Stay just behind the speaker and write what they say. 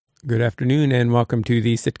Good afternoon and welcome to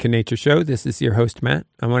the Sitka Nature Show. This is your host, Matt.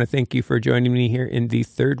 I want to thank you for joining me here in the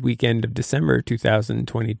third weekend of December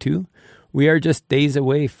 2022. We are just days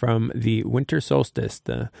away from the winter solstice,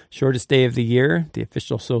 the shortest day of the year. The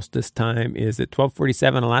official solstice time is at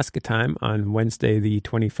 12:47 Alaska time on Wednesday the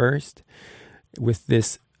 21st. With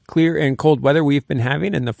this clear and cold weather we've been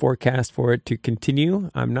having and the forecast for it to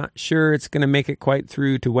continue, I'm not sure it's going to make it quite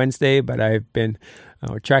through to Wednesday, but I've been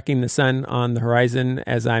tracking the sun on the horizon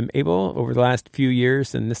as I'm able over the last few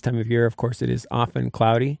years. And this time of year, of course, it is often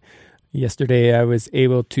cloudy. Yesterday, I was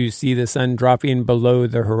able to see the sun dropping below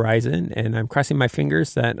the horizon, and I'm crossing my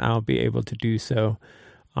fingers that I'll be able to do so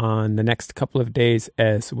on the next couple of days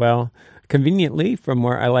as well. Conveniently, from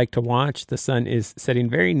where I like to watch, the sun is setting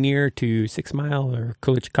very near to 6 Mile or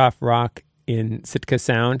Kulichkov Rock in Sitka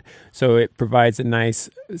Sound, so it provides a nice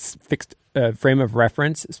fixed frame of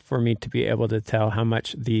reference for me to be able to tell how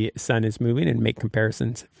much the sun is moving and make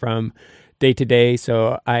comparisons from day to day.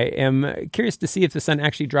 So I am curious to see if the sun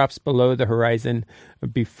actually drops below the horizon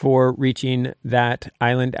before reaching that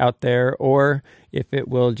island out there, or if it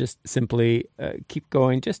will just simply keep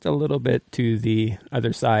going just a little bit to the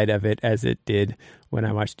other side of it as it did when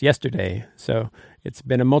I watched yesterday. So it's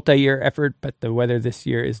been a multi-year effort, but the weather this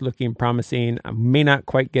year is looking promising. I may not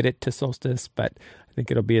quite get it to solstice, but I think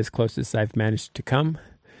it'll be as close as I've managed to come.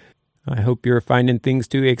 I hope you're finding things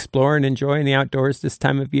to explore and enjoy in the outdoors this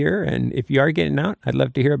time of year. And if you are getting out, I'd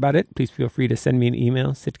love to hear about it. Please feel free to send me an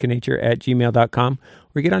email, sitkanature@gmail.com,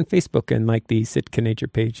 or get on Facebook and like the Sitka Nature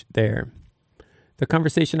page there. The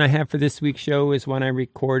conversation I have for this week's show is one I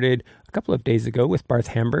recorded a couple of days ago with Barth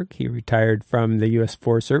Hamburg. He retired from the U.S.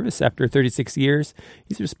 Forest Service after 36 years.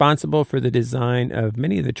 He's responsible for the design of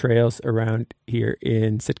many of the trails around here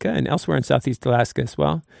in Sitka and elsewhere in Southeast Alaska as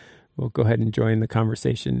well. We'll go ahead and join the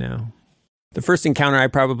conversation now. The first encounter I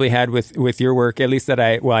probably had with your work, at least that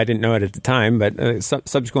I didn't know it at the time, but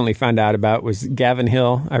subsequently found out about, was Gavin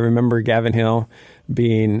Hill. I remember Gavin Hill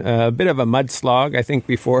being a bit of a mud slog, I think,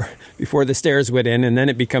 before the stairs went in, and then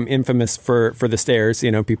it became infamous for the stairs,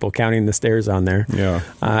 people counting the stairs on there. Yeah.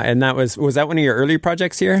 And was that one of your early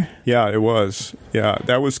projects here? Yeah, it was. Yeah,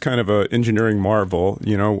 that was kind of an engineering marvel.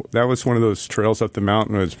 That was one of those trails up the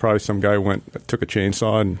mountain. It was probably some guy took a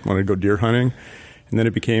chainsaw and wanted to go deer hunting. And then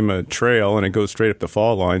it became a trail, and it goes straight up the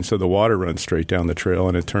fall line, so the water runs straight down the trail,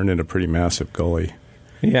 and it turned into a pretty massive gully.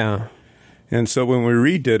 Yeah. And so when we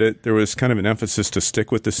redid it, there was kind of an emphasis to stick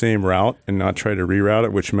with the same route and not try to reroute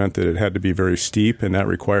it, which meant that it had to be very steep, and that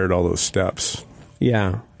required all those steps.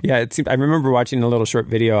 Yeah. Yeah, I remember watching a little short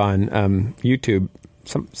video on YouTube,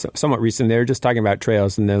 somewhat recent. They were just talking about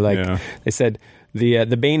trails, and they said,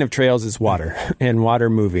 the bane of trails is water and water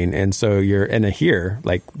moving. And so here,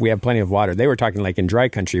 we have plenty of water. They were talking in dry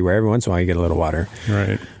country where every once in a while you get a little water.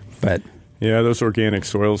 Right. But yeah, those organic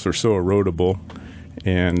soils are so erodible.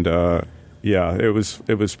 And it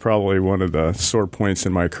was probably one of the sore points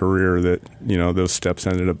in my career that, those steps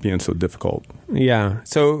ended up being so difficult. Yeah.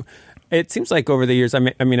 So it seems like over the years,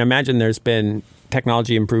 I imagine there's been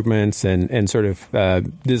technology improvements and sort of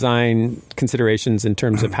design considerations in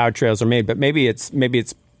terms of how trails are made, but maybe it's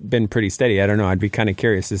been pretty steady. I don't know. I'd be kind of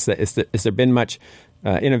curious. Is there been much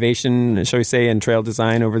innovation, shall we say, in trail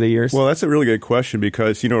design over the years? Well, that's a really good question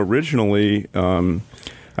because, originally,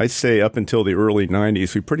 I'd say up until the early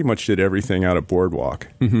 90s, we pretty much did everything out of boardwalk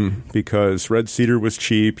because red cedar was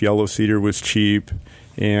cheap, yellow cedar was cheap,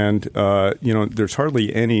 and, there's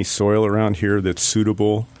hardly any soil around here that's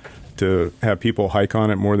suitable to have people hike on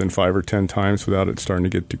it more than 5 or 10 times without it starting to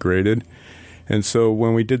get degraded. And so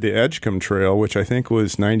when we did the Edgecombe Trail, which I think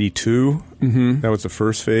was 92, that was the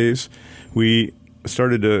first phase, we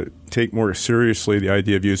started to take more seriously the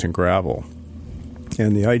idea of using gravel.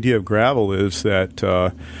 And the idea of gravel is that,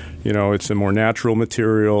 it's a more natural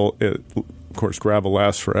material. Of course, gravel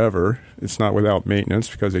lasts forever. It's not without maintenance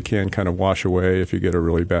because it can kind of wash away if you get a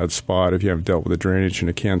really bad spot, if you haven't dealt with the drainage, and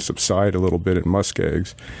it can subside a little bit in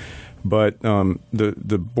muskegs. But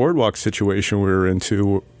the boardwalk situation we were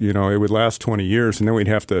into, it would last 20 years, and then we'd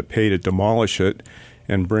have to pay to demolish it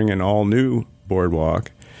and bring an all-new boardwalk.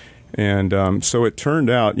 And so it turned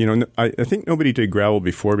out, I think nobody did gravel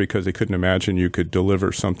before because they couldn't imagine you could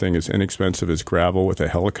deliver something as inexpensive as gravel with a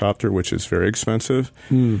helicopter, which is very expensive.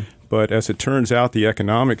 But as it turns out, the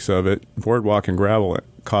economics of it, boardwalk and gravel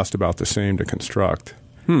cost about the same to construct.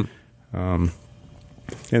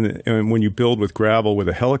 And when you build with gravel with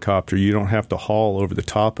a helicopter, you don't have to haul over the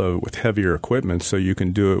top of it with heavier equipment, so you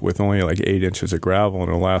can do it with only 8 inches of gravel, and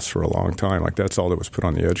it'll last for a long time. That's all that was put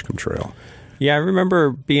on the Edgecombe Trail. Yeah, I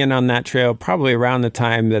remember being on that trail probably around the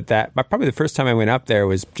time probably the first time I went up there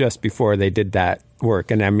was just before they did that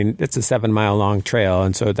work. And I mean, it's a 7-mile long trail.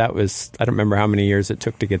 And so that was, I don't remember how many years it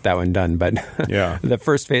took to get that one done. But yeah, the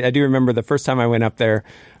first phase, I do remember the first time I went up there,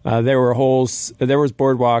 there were holes, there was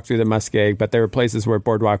boardwalk through the muskeg, but there were places where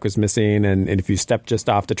boardwalk was missing. And if you stepped just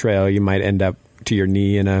off the trail, you might end up to your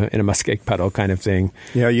knee in a muskeg puddle kind of thing.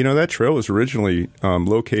 Yeah, that trail was originally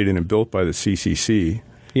located and built by the CCC.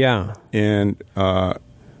 Yeah. And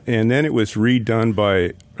then it was redone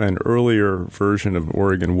by an earlier version of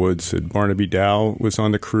Oregon Woods. Barnaby Dow was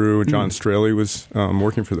on the crew. John Straley was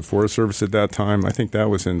working for the Forest Service at that time. I think that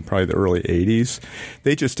was in probably the early 80s.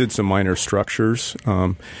 They just did some minor structures.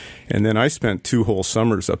 And then I spent 2 whole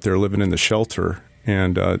summers up there living in the shelter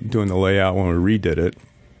and doing the layout when we redid it.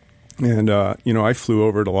 And, I flew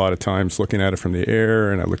over it a lot of times looking at it from the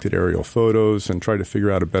air, and I looked at aerial photos and tried to figure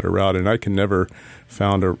out a better route. And I can never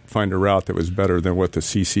find a route that was better than what the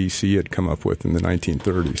CCC had come up with in the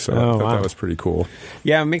 1930s. So I thought that was pretty cool.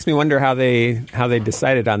 Yeah, it makes me wonder how they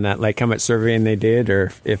decided on that, like how much surveying they did,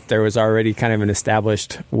 or if there was already kind of an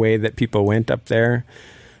established way that people went up there.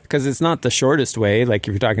 Because it's not the shortest way, like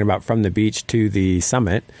if you're talking about from the beach to the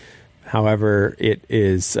summit. However, it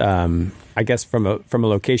is, I guess, from a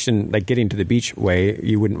location like getting to the beach way,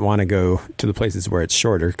 you wouldn't want to go to the places where it's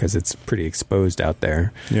shorter because it's pretty exposed out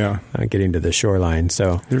there. Yeah, getting to the shoreline.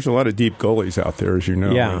 So there's a lot of deep gullies out there, as you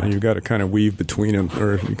know. Yeah, and you've got to kind of weave between them,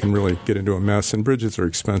 or you can really get into a mess. And bridges are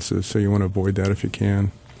expensive, so you want to avoid that if you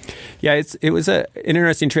can. Yeah, it was an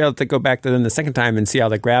interesting trail to go back to then the second time and see all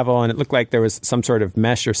the gravel, and it looked like there was some sort of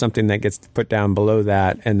mesh or something that gets put down below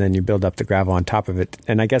that, and then you build up the gravel on top of it.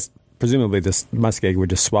 And I guess presumably this muskeg would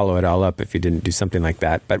just swallow it all up if you didn't do something like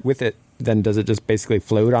that. But with it, then does it just basically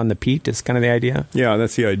float on the peat is kind of the idea? Yeah,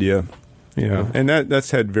 that's the idea. Yeah. And that's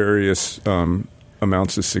had various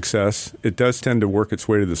amounts of success. It does tend to work its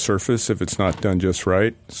way to the surface if it's not done just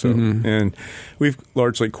right. So, and we've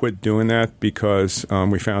largely quit doing that because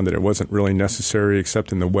we found that it wasn't really necessary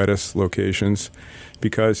except in the wettest locations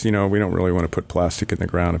because, we don't really want to put plastic in the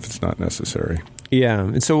ground if it's not necessary. Yeah,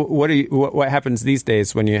 and so what happens these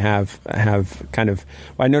days when you have kind of?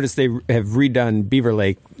 Well, I noticed they have redone Beaver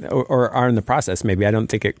Lake, or are in the process. Maybe I don't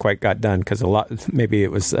think it quite got done because maybe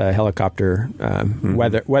it was helicopter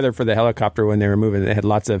weather for the helicopter when they were moving. They had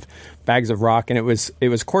lots of bags of rock, and it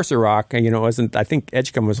was coarser rock. And it wasn't. I think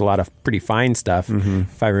Edgecombe was a lot of pretty fine stuff,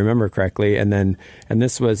 if I remember correctly. And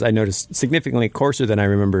this was, I noticed, significantly coarser than I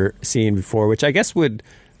remember seeing before, which I guess would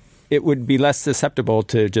be less susceptible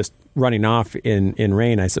to just running off in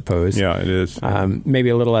rain, I suppose. Yeah, it is. Maybe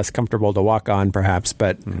a little less comfortable to walk on, perhaps,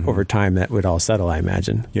 but over time that would all settle, I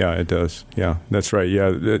imagine. Yeah, it does. Yeah, that's right.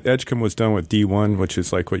 Yeah, the Edgecombe was done with D1, which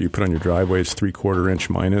is like what you put on your driveway. It's 3/4 inch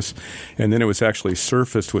minus. And then it was actually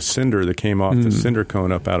surfaced with cinder that came off the cinder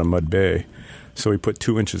cone up out of Mud Bay. So we put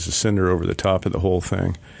 2 inches of cinder over the top of the whole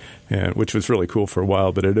thing, which was really cool for a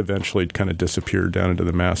while, but it eventually kind of disappeared down into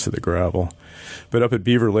the mass of the gravel. But up at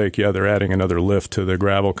Beaver Lake, yeah, they're adding another lift to the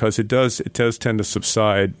gravel because it does tend to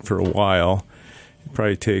subside for a while. It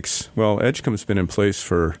probably takes, Edgecombe's been in place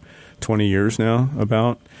for 20 years now,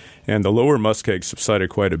 about, and the lower muskeg subsided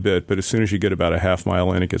quite a bit, but as soon as you get about a half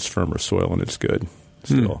mile in, it ggets firmer soil and it's good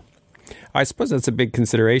still. I suppose that's a big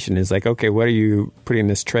consideration is like, okay, what are you putting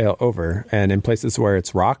this trail over? And in places where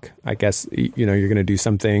it's rock, I guess, you're going to do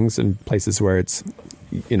some things. In places where it's,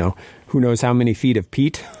 who knows how many feet of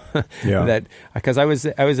peat. Yeah. That because I was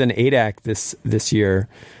in Adak this year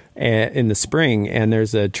in the spring, and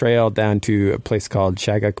there's a trail down to a place called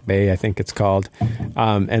Shaguk Bay, I think it's called.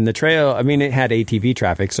 And the trail, I mean, it had ATV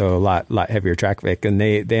traffic, so a lot heavier traffic, and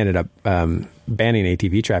they ended up banning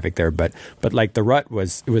ATV traffic there. But like the rut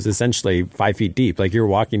was essentially 5 feet deep. Like you're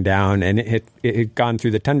walking down, and it had gone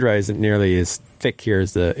through the tundra isn't nearly as thick here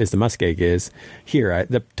as the muskeg is here.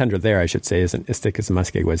 The tundra there, I should say, isn't as thick as the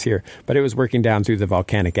muskeg was here. But it was working down through the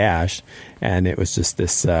volcanic ash, and it was just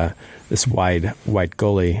this wide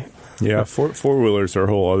gully. Yeah, four-wheelers are a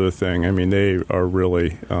whole other thing. I mean, they are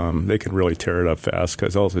really, they can really tear it up fast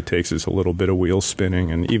because all it takes is a little bit of wheel spinning,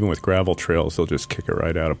 and even with gravel trails, they'll just kick it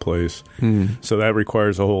right out of place. So that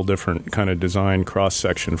requires a whole different kind of design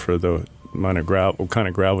cross-section for the amount of gravel, what kind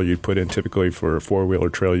of gravel you'd put in. Typically for a four-wheeler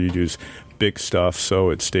trail, you'd use big stuff so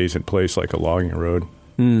it stays in place like a logging road.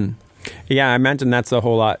 Yeah, I imagine that's a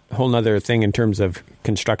whole nother thing in terms of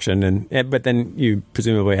construction, but then you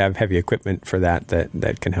presumably have heavy equipment for that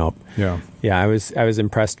can help. Yeah. Yeah, I was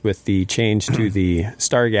impressed with the change to the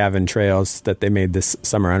Stargavin trails that they made this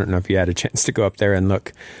summer. I don't know if you had a chance to go up there and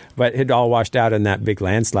look, but it had all washed out in that big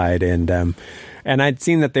landslide, and I'd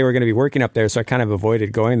seen that they were going to be working up there, so I kind of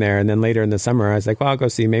avoided going there. And then later in the summer, I was like, well, I'll go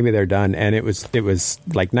see. Maybe they're done. And it was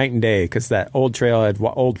like night and day, because that old trail,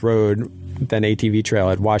 old road, then ATV trail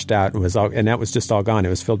had washed out and that was just all gone. It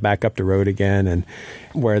was filled back up to road again. And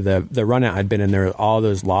where the run out had been, and there were all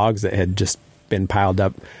those logs that had just been piled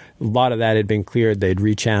up. A lot of that had been cleared. They'd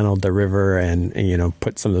rechanneled the river and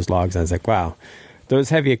put some of those logs. I was like, wow. Those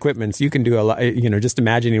heavy equipments, you can do a lot, just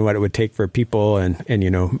imagining what it would take for people and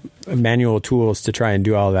manual tools to try and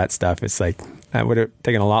do all of that stuff. It's like, that would have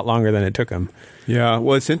taken a lot longer than it took them. Yeah,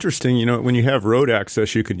 well, it's interesting. When you have road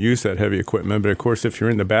access, you can use that heavy equipment. But, of course, if you're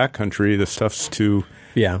in the backcountry, the stuff's too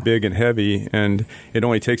big and heavy, and it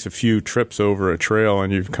only takes a few trips over a trail,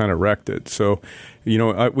 and you've kind of wrecked it. So,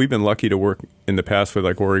 we've been lucky to work in the past with,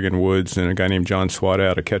 like, Oregon Woods and a guy named John Swada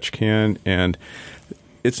out of Ketchikan, and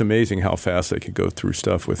it's amazing how fast they could go through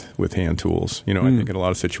stuff with hand tools. I think in a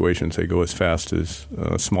lot of situations they go as fast as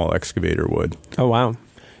a small excavator would. Oh, wow.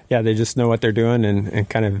 Yeah, they just know what they're doing and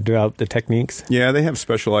kind of develop the techniques. Yeah, they have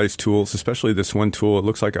specialized tools, especially this one tool. It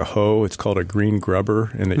looks like a hoe. It's called a green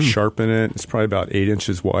grubber, and they sharpen it. It's probably about 8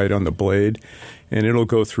 inches wide on the blade, and it'll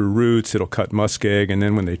go through roots. It'll cut muskeg, and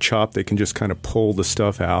then when they chop, they can just kind of pull the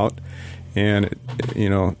stuff out. And,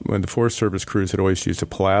 when the Forest Service crews had always used a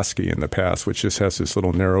Pulaski in the past, which just has this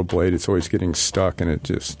little narrow blade, it's always getting stuck. And it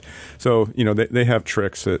just, so, they have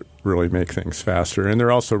tricks that really make things faster. And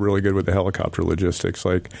they're also really good with the helicopter logistics.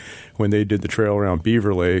 Like when they did the trail around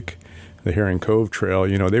Beaver Lake, the Herring Cove Trail,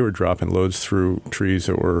 they were dropping loads through trees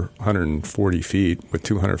that were 140 feet with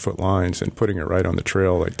 200-foot lines and putting it right on the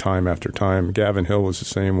trail, like time after time. Gavin Hill was the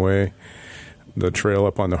same way. The trail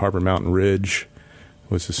up on the Harbor Mountain Ridge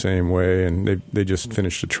was the same way, and they just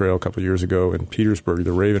finished a trail a couple of years ago in Petersburg,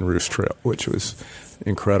 the Raven Roost Trail, which was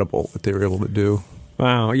incredible what they were able to do.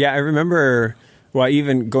 Wow. Yeah, I remember, well,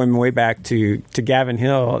 even going way back to Gavin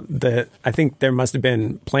Hill, I think there must have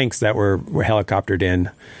been planks that were helicoptered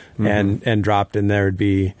in and dropped, and there would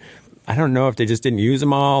be, I don't know if they just didn't use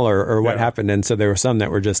them all or what happened, and so there were some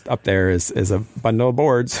that were just up there as a bundle of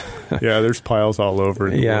boards. Yeah, there's piles all over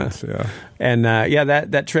in the woods. Yeah. And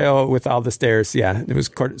that trail with all the stairs, it was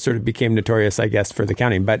sort of became notorious, I guess, for the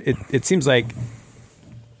county. But it seems like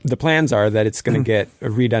the plans are that it's going to get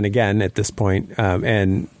redone again at this point,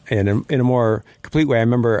 and in a more complete way. I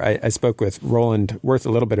remember I spoke with Roland Worth a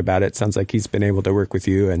little bit about it. Sounds like he's been able to work with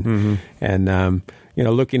you and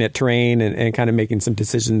looking at terrain and kind of making some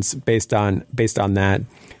decisions based on that.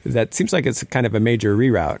 That seems like it's kind of a major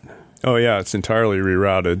reroute. Oh, yeah, it's entirely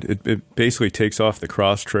rerouted. It basically takes off the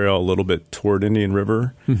cross trail a little bit toward Indian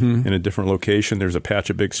River in a different location. There's a patch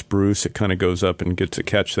of big spruce. It kind of goes up and gets to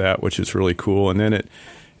catch that, which is really cool. And then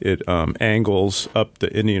it angles up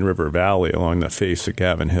the Indian River Valley along the face of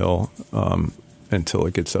Gavin Hill until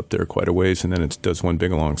it gets up there quite a ways, and then it does one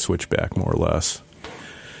big long switchback, more or less.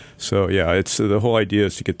 So, yeah, it's the whole idea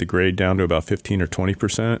is to get the grade down to about 15 or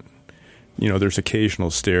 20%. There's occasional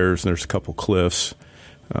stairs, and there's a couple cliffs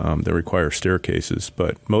that require staircases,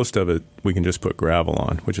 but most of it we can just put gravel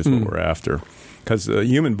on, which is what we're after. Because the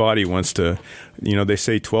human body wants to, they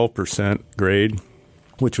say 12% grade,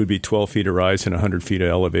 which would be 12 feet of rise and 100 feet of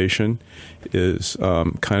elevation, is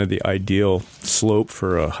kind of the ideal slope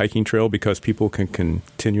for a hiking trail because people can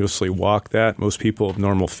continuously walk that. Most people of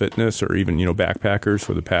normal fitness or even, backpackers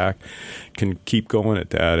with a pack can keep going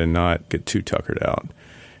at that and not get too tuckered out.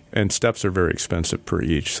 And steps are very expensive per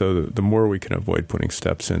each. So the more we can avoid putting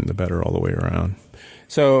steps in, the better all the way around.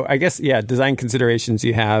 So I guess, design considerations,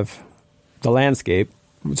 you have the landscape.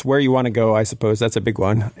 It's where you want to go, I suppose. That's a big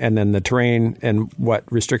one. And then the terrain and what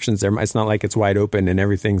restrictions there. It's not like it's wide open and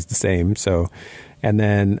everything's the same. So, and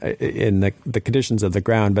then in the conditions of the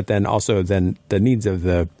ground, but then also then the needs of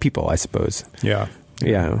the people, I suppose. Yeah.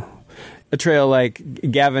 A trail like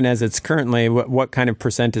Gavin, as it's currently, what kind of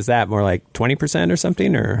percent is that? More like 20% or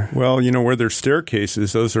something? Or well, where there's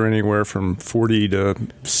staircases, those are anywhere from 40 to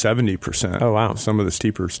 70%. Oh, wow. Some of the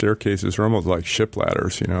steeper staircases are almost like ship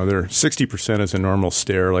ladders. They're 60% is a normal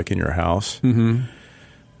stair, like in your house. Mm-hmm.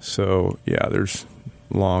 So, yeah, there's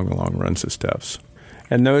long runs of steps.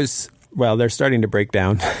 And those, well, they're starting to break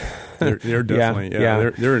down. They're definitely,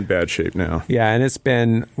 they're in bad shape now. Yeah, and it's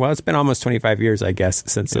been almost 25 years, I guess,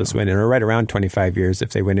 since those went in, or right around 25 years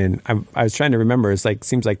if they went in. I was trying to remember. It's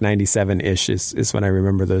seems like 97-ish is when I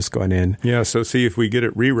remember those going in. Yeah, so see, if we get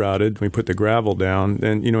it rerouted, we put the gravel down,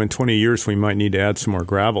 then, in 20 years we might need to add some more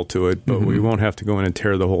gravel to it, but we won't have to go in and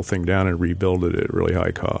tear the whole thing down and rebuild it at really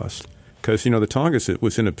high cost. Because, the Tongass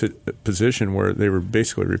was in a position where they were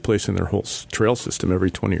basically replacing their whole trail system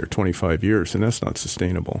every 20 or 25 years, and that's not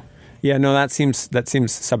sustainable. Yeah, no, that seems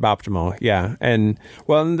suboptimal. Yeah, and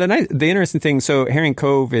well, the interesting thing. So Herring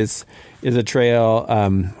Cove is a trail.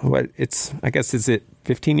 I guess is it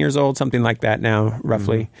 15 years old, something like that now,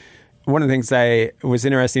 roughly. One of the things that was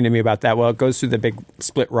interesting to me about that, it goes through the big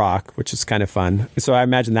split rock, which is kind of fun. So I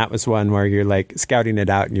imagine that was one where you're scouting it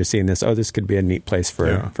out and you're seeing this. This could be a neat place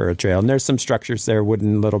for a trail. And there's some structures there,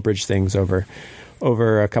 wooden little bridge things over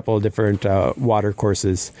a couple of different water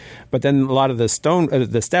courses. But then a lot of the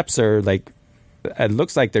steps are it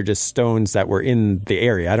looks like they're just stones that were in the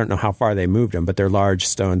area. I don't know how far they moved them, but they're large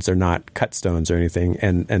stones. They're not cut stones or anything.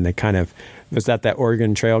 And they kind of, was that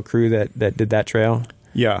Oregon Trail crew that did that trail?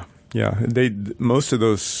 Yeah. Yeah, most of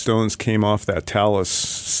those stones came off that talus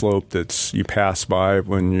slope you pass by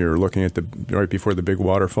when you're looking at right before the big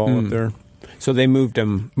waterfall up there. So they moved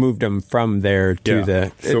them from there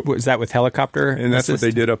to was that with helicopter? And that's what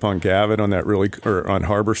they did up on Gavin on on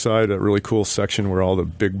Harborside, a really cool section where all the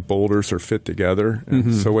big boulders are fit together.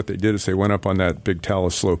 And so what they did is they went up on that big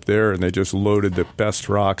talus slope there and they just loaded the best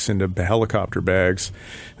rocks into helicopter bags.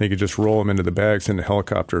 They could just roll them into the bags and the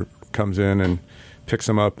helicopter comes in and picks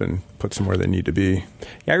them up and puts them where they need to be.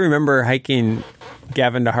 Yeah, I remember hiking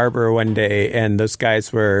Gavin to Harbor one day, and those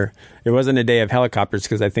guys it wasn't a day of helicopters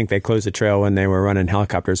because I think they closed the trail when they were running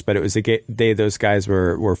helicopters, but it was a day those guys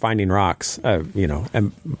were finding rocks,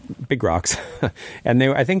 and big rocks. And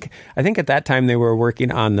I think at that time they were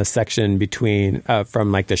working on the section between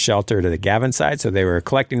from the shelter to the Gavin side, so they were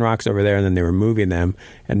collecting rocks over there and then they were moving them,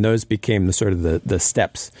 and those became the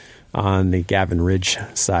steps on the Gavin Ridge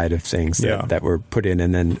side of things that were put in,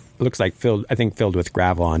 and then looks like filled with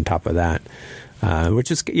gravel on top of that, which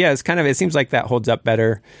is it's kind of, it seems like that holds up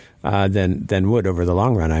better than wood over the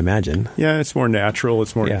long run, I imagine. Yeah, it's more natural,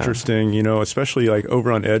 it's more interesting, especially over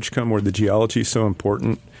on Edgecombe where the geology is so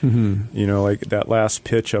important. That last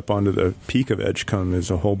pitch up onto the peak of Edgecombe is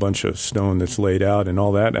a whole bunch of stone that's laid out, and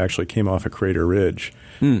all that actually came off of Crater Ridge.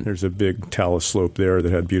 There's a big talus slope there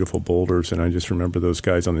that had beautiful boulders, and I just remember those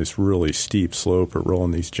guys on this really steep slope are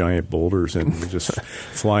rolling these giant boulders and just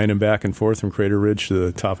flying them back and forth from Crater Ridge to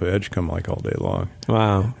the top of Edgecombe all day long.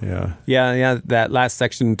 Wow. Yeah. That last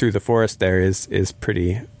section through the forest there is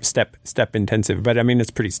pretty step intensive, but I mean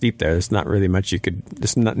it's pretty steep there. There's not really much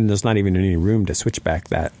there's not even any room to switch back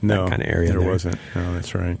that kind of area. There wasn't. No,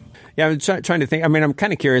 that's right. Yeah, I'm trying to think. I mean, I'm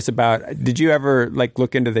kind of curious about, did you ever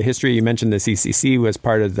look into the history? You mentioned the CCC was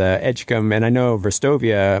part of the Edgecombe, and I know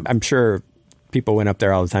Verstovia, I'm sure people went up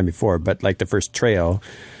there all the time before, but the first trail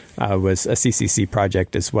was a CCC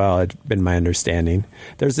project as well, had been my understanding.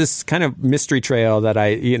 There's this kind of mystery trail that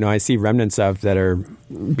I see remnants of that are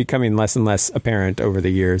becoming less and less apparent over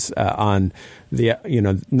the years on the,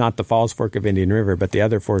 not the Falls Fork of Indian River, but the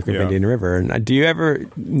other fork of Indian River. And do you ever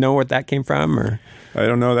know what that came from, or? I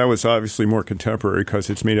don't know. That was obviously more contemporary because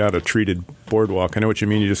it's made out of treated boardwalk. I know what you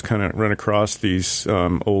mean. You just kind of run across these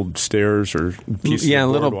old stairs or pieces of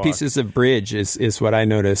boardwalk. Little pieces of bridge is what I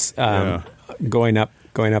notice going up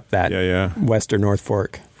that west or north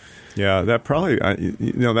fork. Yeah, that probably,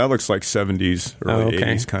 that looks like 70s, early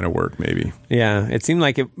 80s kind of work, maybe. Yeah, it seemed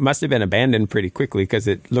like it must have been abandoned pretty quickly because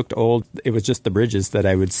it looked old. It was just the bridges that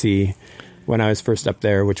I would see when I was first up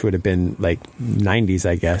there, which would have been 90s,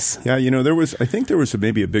 I guess. Yeah, I think there was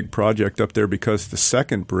maybe a big project up there because the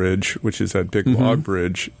second bridge, which is that big log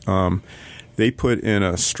bridge, they put in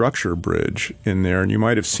a structure bridge in there, and you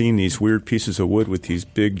might have seen these weird pieces of wood with these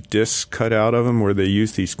big discs cut out of them where they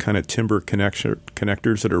use these kind of timber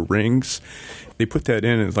connectors that are rings. They put that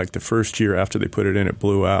in, and the first year after they put it in, it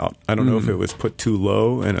blew out. I don't know if it was put too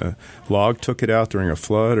low and a log took it out during a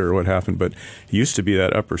flood or what happened, but it used to be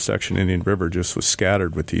that upper section Indian River just was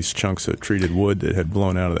scattered with these chunks of treated wood that had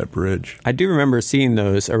blown out of that bridge. I do remember seeing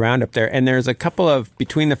those around up there, and there's a couple of,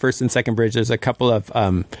 between the first and second bridge, there's a couple of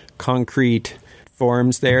concrete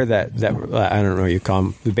forms there that I don't know what you call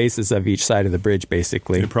them, the bases of each side of the bridge,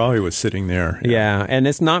 basically. It probably was sitting there. Yeah, and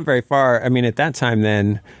it's not very far. I mean, at that time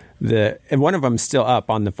then, and one of them's still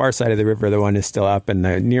up on the far side of the river. The one is still up, and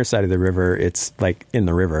the near side of the river, it's in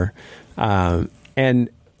the river. And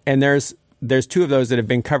there's two of those that have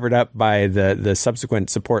been covered up by the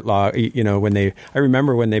subsequent support log. I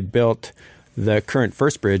remember when they built the current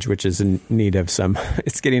first bridge, which is in need of some,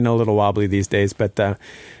 it's getting a little wobbly these days, but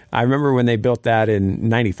I remember when they built that in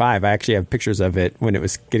 95, I actually have pictures of it when it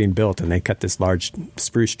was getting built, and they cut this large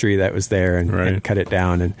spruce tree that was there and cut it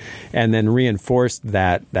down and then reinforced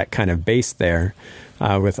that kind of base there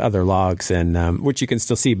with other logs, and which you can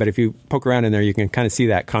still see. But if you poke around in there, you can kind of see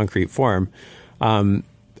that concrete form.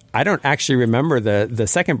 I don't actually remember the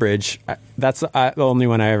second bridge. That's the only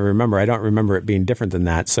one I ever remember. I don't remember it being different than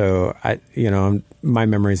that. So my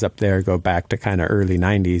memories up there go back to kind of early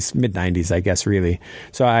 90s, mid 90s, I guess, really.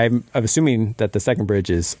 So I'm assuming that the second bridge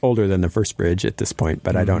is older than the first bridge at this point,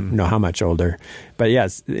 but I don't know how much older. But yeah,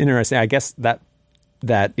 it's interesting. I guess that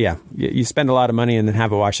you spend a lot of money and then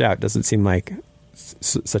have it wash out doesn't seem like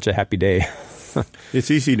such a happy day.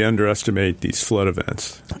 It's easy to underestimate these flood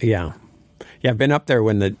events. Yeah. Yeah, I've been up there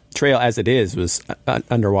when the trail as it is was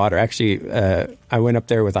underwater. Actually, I went up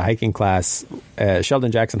there with a hiking class,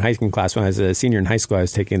 Sheldon Jackson hiking class. When I was a senior in high school, I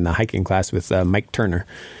was taking the hiking class with Mike Turner.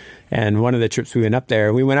 And one of the trips we went up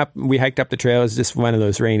there, we hiked up the trail. It was just one of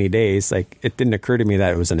those rainy days. Like, it didn't occur to me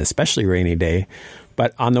that it was an especially rainy day.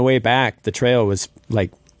 But on the way back, the trail was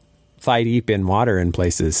like thigh deep in water in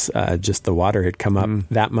places. Just the water had come up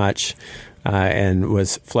that much. And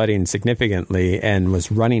was flooding significantly and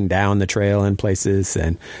was running down the trail in places.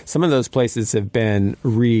 And some of those places have been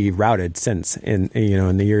rerouted since. In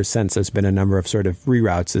the years since, there's been a number of sort of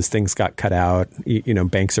reroutes as things got cut out,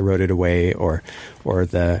 banks eroded away or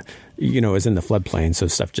the, it was in the floodplain. So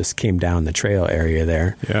stuff just came down the trail area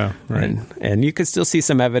there. Yeah, right. And you could still see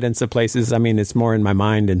some evidence of places. I mean, it's more in my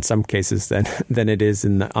mind in some cases than it is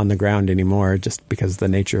on the ground anymore, just because of the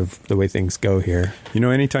nature of the way things go here.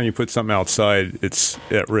 Anytime you put something outside, it's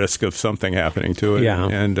at risk of something happening to it. Yeah.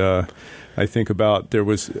 And I think about there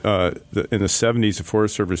was, in the 70s, the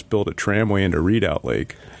Forest Service built a tramway into Redoubt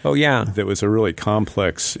Lake. Oh, yeah. That was a really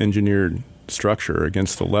complex engineered structure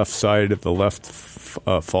against the left side of the left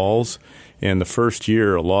falls. And the first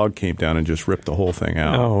year, a log came down and just ripped the whole thing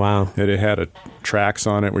out. Oh, wow. And it had tracks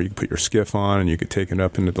on it where you could put your skiff on and you could take it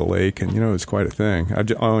up into the lake. And, it was quite a thing. I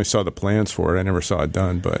only saw the plans for it. I never saw it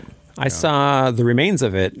done, but... I saw the remains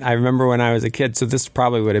of it. I remember when I was a kid, so this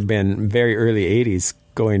probably would have been very early 80s,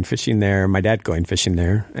 going fishing there, my dad going fishing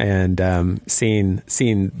there, and seeing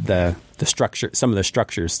the structure, some of the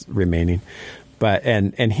structures remaining. But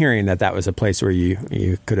and hearing that was a place where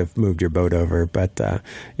you could have moved your boat over. But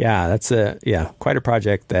that's quite a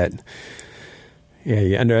project that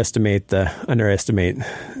you underestimate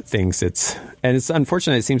things. It's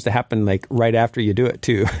unfortunate. It seems to happen like right after you do it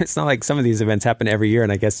too. It's not like some of these events happen every year,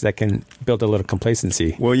 and I guess that can build a little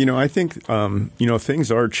complacency. Well, I think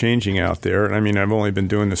things are changing out there. And I mean, I've only been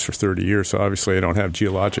doing this for 30 years, so obviously I don't have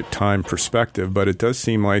geologic time perspective. But it does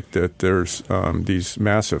seem like that there's these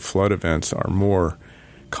massive flood events are more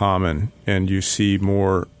common, and you see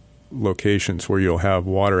more locations where you'll have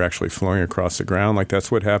water actually flowing across the ground. Like that's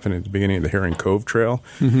what happened at the beginning of the Herring Cove Trail.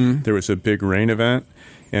 Mm-hmm. There was a big rain event,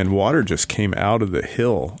 and water just came out of the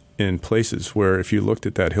hill in places where if you looked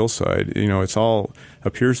at that hillside, it's all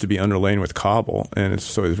appears to be underlain with cobble, and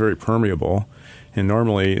it's very permeable. And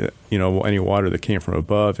normally, any water that came from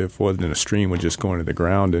above, if it wasn't in a stream, would just go into the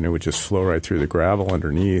ground, and it would just flow right through the gravel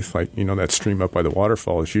underneath. Like, that stream up by the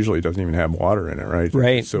waterfalls usually doesn't even have water in it, right?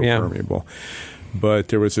 Right. It's so permeable. But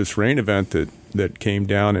there was this rain event that came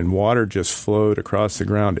down, and water just flowed across the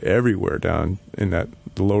ground everywhere down in the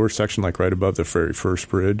lower section, like right above the very first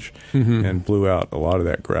bridge, and blew out a lot of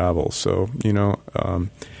that gravel. So,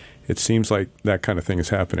 it seems like that kind of thing is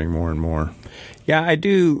happening more and more. Yeah, I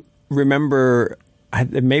do remember,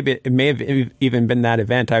 it may have even been that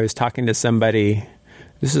event. I was talking to somebody,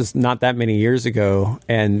 this is not that many years ago,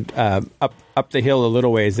 and up the hill a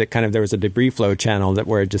little ways, there was a debris flow channel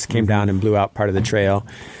where it just came down and blew out part of the trail.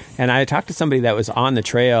 And I talked to somebody that was on the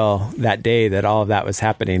trail that day that all of that was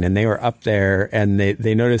happening, and they were up there, and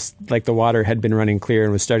they noticed like the water had been running clear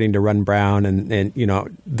and was starting to run brown, and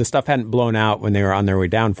the stuff hadn't blown out when they were on their way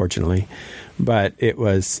down, fortunately, but it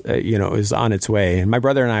was it was on its way. And my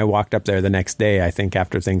brother and I walked up there the next day, I think,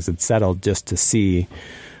 after things had settled, just to see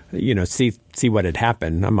what had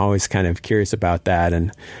happened. I'm always kind of curious about that.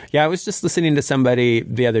 And I was just listening to somebody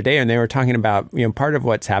the other day, and they were talking about, part of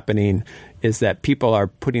what's happening is that people are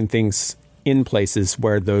putting things in places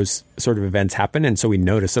where those sort of events happen, and so we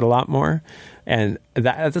notice it a lot more. And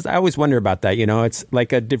I always wonder about that. It's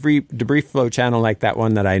like a debris flow channel like that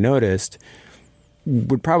one that I noticed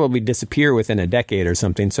would probably disappear within a decade or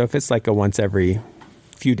something. So if it's like a once every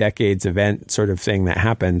few decades event sort of thing that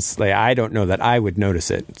happens. Like, I don't know that I would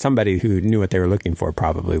notice it. Somebody who knew what they were looking for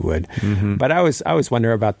probably would. Mm-hmm. But I always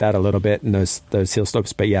wonder about that a little bit in those hill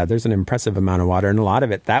slopes. But yeah, there's an impressive amount of water, and a lot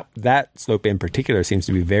of it, that slope in particular seems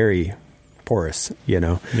to be very porous,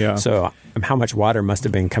 Yeah. So how much water must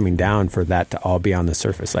have been coming down for that to all be on the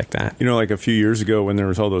surface like that? Like a few years ago when there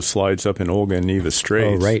was all those slides up in Olga and Neva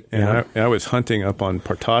Straits. Oh, right. And I was hunting up on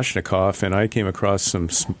Partashnikov, and I came across some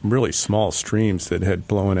really small streams that had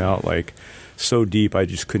blown out like so deep I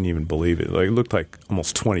just couldn't even believe it. Like, it looked like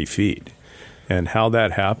almost 20 feet. And how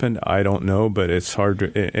that happened, I don't know, but it's hard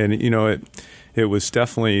to... And, it was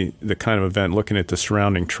definitely the kind of event, looking at the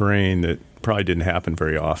surrounding terrain, that probably didn't happen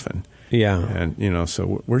very often. Yeah. And,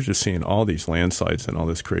 so we're just seeing all these landslides and all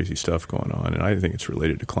this crazy stuff going on. And I think it's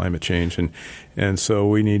related to climate change. And so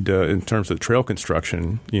we need to, in terms of trail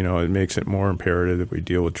construction, it makes it more imperative that we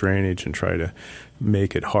deal with drainage and try to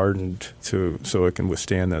make it hardened so it can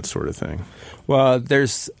withstand that sort of thing. Well,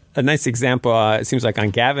 there's a nice example, it seems like on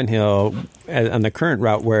Gavin Hill, on the current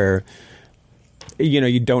route, where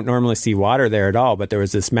you don't normally see water there at all, but there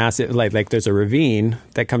was this massive, like there's a ravine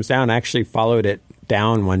that comes down. I actually followed it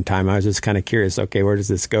down one time. I was just kind of curious, okay, where does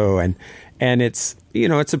this go? And it's,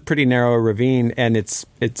 it's a pretty narrow ravine, and it's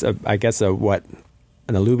I guess an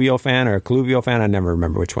alluvial fan or a colluvial fan. I never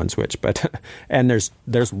remember which one's which, but, and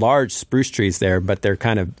there's large spruce trees there, but they're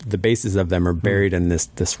kind of, the bases of them are buried in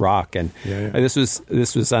this rock. And this was,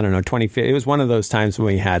 I don't know, 20 feet. It was one of those times when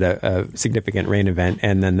we had a significant rain event,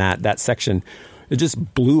 and then that section, it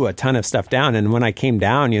just blew a ton of stuff down. And when I came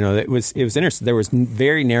down, it was interesting. There was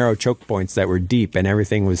very narrow choke points that were deep, and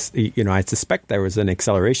everything was, I suspect there was an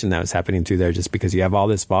acceleration that was happening through there, just because you have all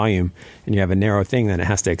this volume and you have a narrow thing, then it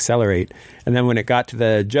has to accelerate. And then when it got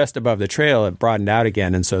to just above the trail, it broadened out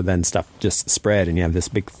again. And so then stuff just spread, and you have this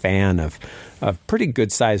big fan of pretty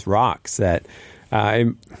good sized rocks that,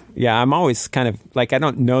 I'm always kind of like, I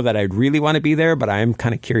don't know that I'd really want to be there, but I am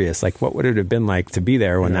kind of curious, like, what would it have been like to be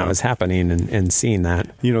there when that was happening and seeing that?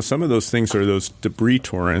 Some of those things are those debris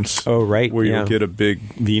torrents. Oh, right. Where you'll get a big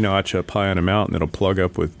V-notch up high on a mountain that'll plug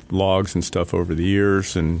up with logs and stuff over the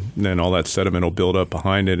years, and then all that sediment will build up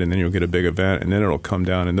behind it, and then you'll get a big event, and then it'll come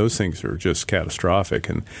down, and those things are just catastrophic.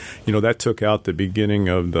 And, that took out the beginning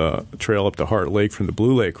of the trail up to Heart Lake from the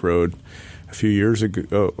Blue Lake Road a few years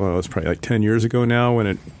ago. Well, it was probably like 10 years ago now,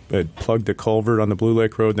 when it plugged the culvert on the Blue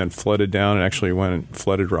Lake Road and then flooded down and actually went and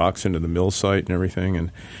flooded rocks into the mill site and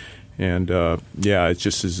everything. And it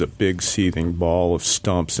just is a big seething ball of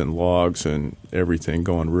stumps and logs and everything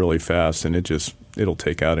going really fast, and it'll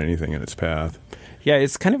take out anything in its path. Yeah,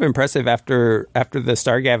 it's kind of impressive after the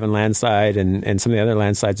Stargavin landslide and some of the other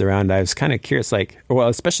landslides around. I was kind of curious,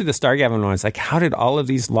 especially the Stargavin ones, like, how did all of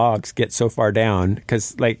these logs get so far down?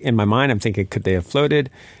 Because, in my mind, I'm thinking, could they have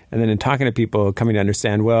floated? And then in talking to people, coming to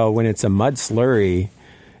understand, well, when it's a mud slurry,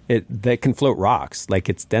 that can float rocks. Like,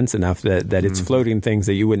 it's dense enough that it's floating things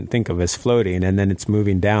that you wouldn't think of as floating, and then it's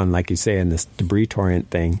moving down, like you say, in this debris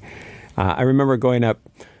torrent thing. I remember going up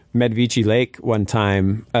Medvici Lake one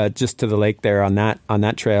time, just to the lake there on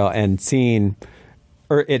that trail, and seeing,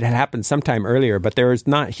 or it had happened sometime earlier, but there was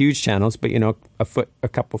not huge channels, but a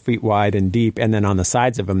couple feet wide and deep, and then on the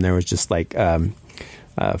sides of them there was just like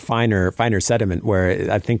finer sediment,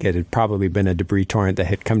 where I think it had probably been a debris torrent that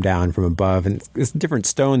had come down from above, and it's a different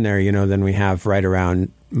stone there, than we have right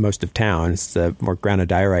around most of town. It's the more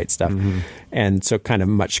granodiorite stuff, and so kind of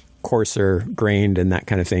much coarser grained and that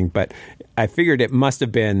kind of thing. But I figured it must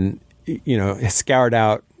have been, scoured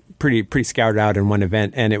out, pretty scoured out in one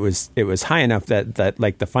event, and it was high enough that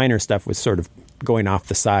like the finer stuff was sort of going off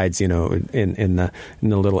the sides, in the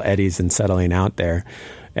little eddies and settling out there.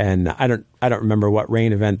 And I don't remember what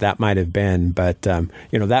rain event that might have been, but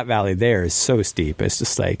that valley there is so steep. It's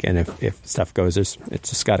just like, and if stuff goes, it's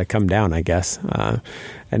just got to come down, I guess.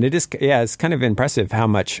 And it is, it's kind of impressive how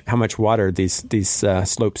much water these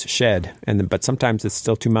slopes shed, but sometimes it's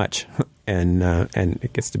still too much, and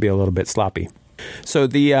it gets to be a little bit sloppy. So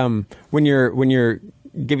when you're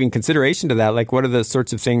giving consideration to that, like, what are the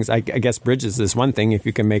sorts of things? I guess bridges is one thing, if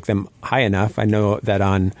you can make them high enough. I know that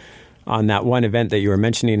on that one event that you were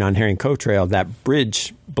mentioning on Herring Cove Trail, that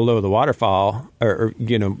bridge below the waterfall, or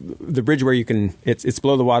the bridge where you can, it's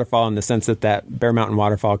below the waterfall in the sense that Bear Mountain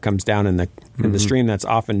waterfall comes down in the stream that's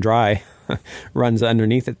often dry, runs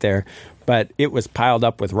underneath it there. But it was piled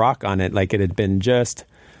up with rock on it, like it had been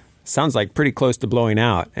sounds like pretty close to blowing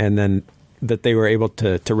out, and then that they were able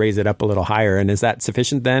to raise it up a little higher. And is that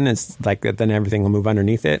sufficient then? Is like then everything will move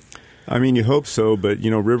underneath it? I mean, you hope so, but,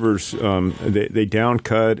 rivers, they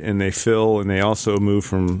downcut and they fill, and they also move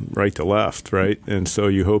from right to left, right? And so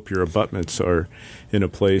you hope your abutments are in a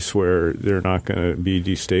place where they're not going to be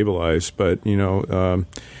destabilized. But,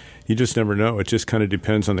 you just never know. It just kind of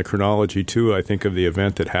depends on the chronology, too, I think, of the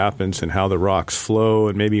event that happens and how the rocks flow.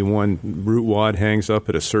 And maybe one root wad hangs up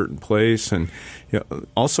at a certain place. And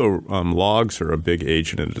also, logs are a big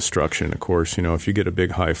agent of destruction, of course. If you get a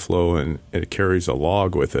big high flow and it carries a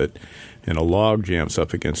log with it, and a log jams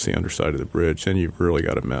up against the underside of the bridge, then you've really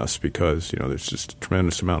got a mess because, there's just a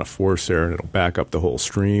tremendous amount of force there, and it'll back up the whole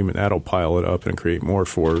stream, and that'll pile it up and create more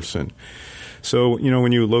force. And so,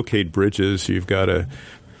 when you locate bridges, you've got to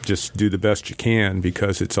just do the best you can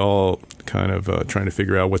because it's all kind of trying to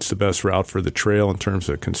figure out what's the best route for the trail in terms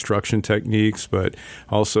of construction techniques. But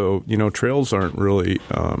also, trails aren't really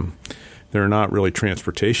they're not really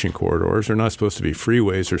transportation corridors. They're not supposed to be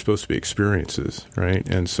freeways. They're supposed to be experiences, right?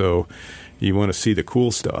 And so you want to see the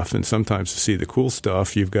cool stuff. And sometimes to see the cool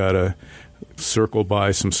stuff, you've got to circle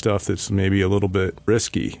by some stuff that's maybe a little bit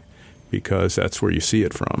risky, because that's where you see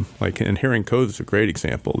it from. And Herring Cove is a great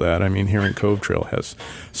example of that. I mean, Herring Cove Trail has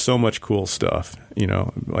so much cool stuff.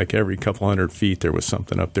 Like every couple 100 feet there was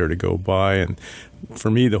something up there to go by. And for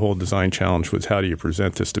me, the whole design challenge was how do you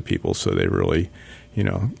present this to people so they really,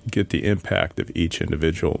 get the impact of each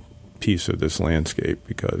individual piece of this landscape,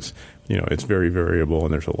 because, it's very variable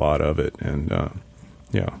and there's a lot of it. And,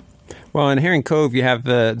 Well, in Herring Cove, you have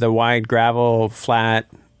the wide gravel, flat,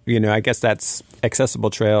 I guess that's accessible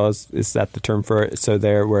trail. Is that the term for it? So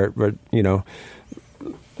there where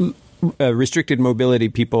restricted mobility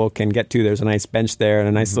people can get to. There's a nice bench there and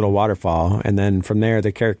a nice little waterfall. And then from there,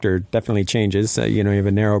 the character definitely changes. You have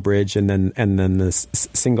a narrow bridge and then this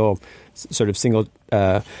single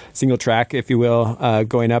track, if you will,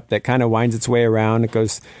 going up that kind of winds its way around. It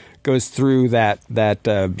goes through that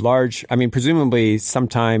large, presumably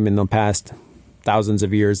sometime in the past thousands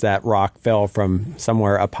of years, that rock fell from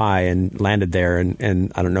somewhere up high and landed there.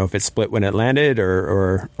 And I don't know if it split when it landed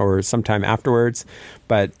or sometime afterwards,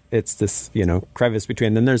 but it's this, crevice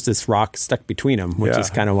between. Then there's this rock stuck between them, which is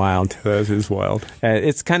kind of wild. That is wild.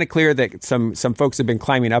 It's kind of clear that some folks have been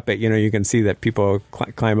climbing up it. You can see that people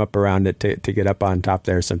climb up around it to get up on top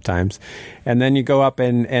there sometimes. And then you go up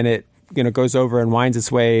and it, goes over and winds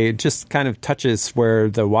its way. It just kind of touches where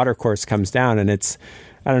the water course comes down. And it's,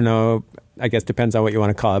 I don't know, I guess depends on what you want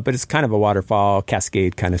to call it, but it's kind of a waterfall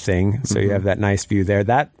cascade kind of thing. So you have that nice view there.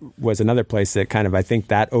 That was another place that kind of, I think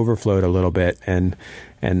that overflowed a little bit and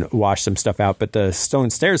washed some stuff out. But the stone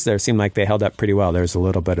stairs there seemed like they held up pretty well. There's a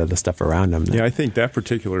little bit of the stuff around them. Yeah, I think that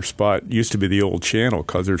particular spot used to be the old channel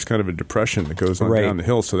because there's kind of a depression that goes on down the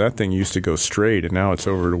hill. So that thing used to go straight, and now it's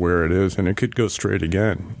over to where it is, and it could go straight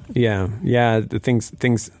again. Yeah. The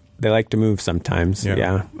things they like to move sometimes.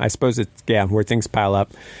 Yeah. I suppose it's where things pile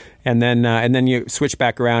up. And then you switch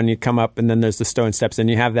back around, you come up, and then there's the stone steps,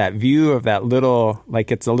 and you have that view of that little,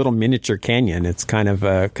 like it's a little miniature canyon. It's kind of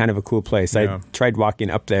a cool place. I tried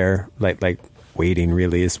walking up there, like wading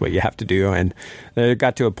really is what you have to do, and it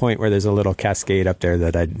got to a point where there's a little cascade up there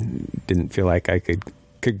that I didn't feel like I could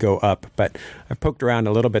go up, but I've poked around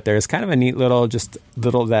a little bit there. It's kind of a neat little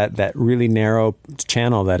that really narrow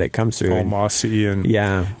channel that it comes through. All mossy and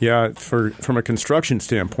from a construction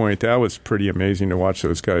standpoint, that was pretty amazing to watch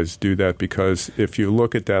those guys do that, because if you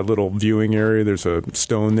look at that little viewing area, there's a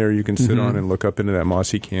stone there you can sit on and look up into that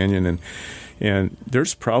mossy canyon, and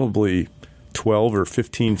there's probably 12 or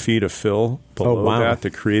 15 feet of fill below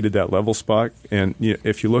that created that level spot. And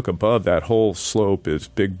if you look above, that whole slope is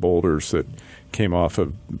big boulders that came off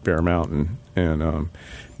of Bear Mountain, and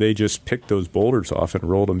they just picked those boulders off and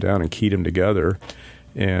rolled them down and keyed them together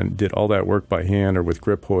and did all that work by hand or with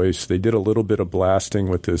grip hoists. They did a little bit of blasting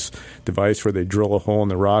with this device where they drill a hole in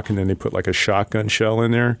the rock and then they put like a shotgun shell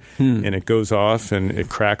in there and it goes off and it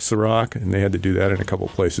cracks the rock, and they had to do that in a couple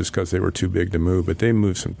of places because they were too big to move, but they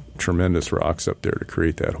moved some tremendous rocks up there to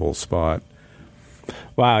create that whole spot.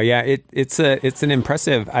 Wow, yeah, it's an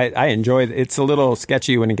impressive. I enjoy it. It's a little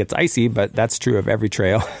sketchy when it gets icy, but that's true of every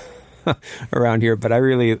trail around here. But I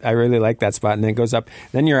really like that spot. And then it goes up.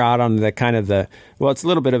 Then you're out on the kind of it's a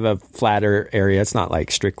little bit of a flatter area. It's not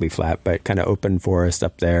like strictly flat, but kind of open forest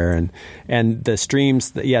up there. And the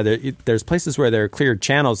streams, there's places where there are cleared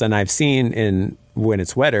channels, and I've seen when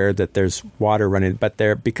it's wetter that there's water running, but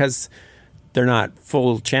because they're not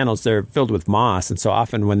full channels, they're filled with moss, and so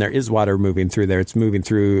often when there is water moving through there, it's moving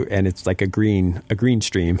through and it's like a green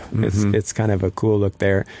stream. It's kind of a cool look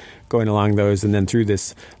there. going along those, and then through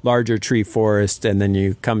this larger tree forest, and then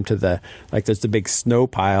you come to there's the big snow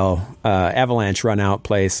pile, avalanche run out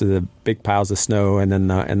place, so the big piles of snow, and then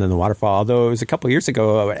the waterfall. Although it was a couple of years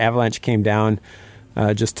ago, an avalanche came down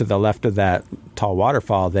just to the left of that tall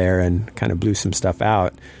waterfall there and kind of blew some stuff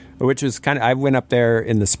out, which was I went up there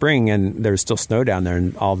in the spring and there was still snow down there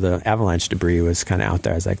and all the avalanche debris was kind of out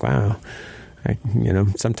there. I was like, wow,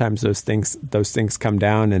 sometimes those things come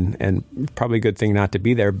down and probably a good thing not to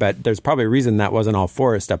be there, but there's probably a reason that wasn't all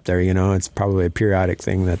forest up there. It's probably a periodic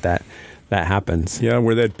thing that happens. Yeah,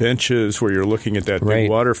 where that bench is, where you're looking at that big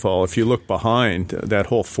waterfall, if you look behind, that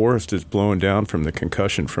whole forest is blown down from the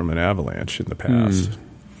concussion from an avalanche in the past.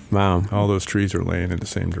 Wow. All those trees are laying in the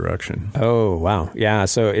same direction. Oh, wow. Yeah,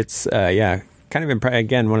 so it's, kind of,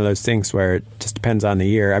 again, one of those things where it just depends on the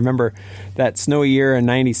year. I remember that snowy year in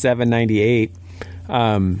 97, 98,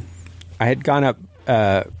 I had gone up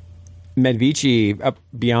Medvici, up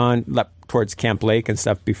towards Camp Lake and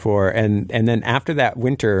stuff before, and then after that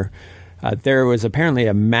winter, there was apparently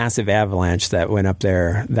a massive avalanche that went up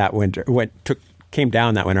there that winter. Came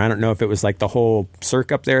down that winter. I don't know if it was like the whole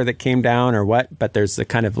cirque up there that came down or what, but there's a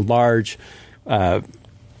kind of large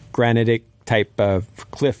granitic type of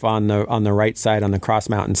cliff on the right side, on the cross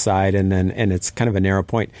mountain side, and it's kind of a narrow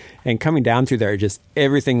point. And coming down through there, just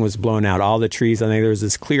everything was blown out. All the trees. I think there was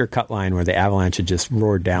this clear cut line where the avalanche had just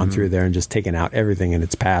roared down through there and just taken out everything in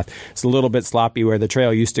its path. It's a little bit sloppy. Where the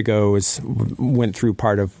trail used to go went through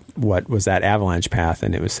part of what was that avalanche path,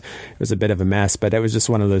 and it was a bit of a mess. But it was just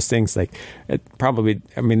one of those things. Like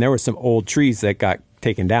there were some old trees that got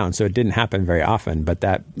taken down, so it didn't happen very often, but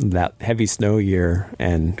that heavy snow year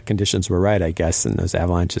and conditions were right, I guess, and those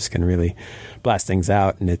avalanches can really blast things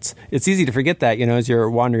out. And it's easy to forget that, as you're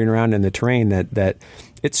wandering around in the terrain, that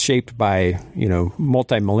it's shaped by,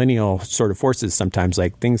 multi-millennial sort of forces sometimes,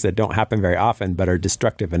 like things that don't happen very often but are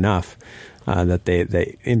destructive enough that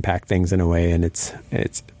they impact things in a way. And it's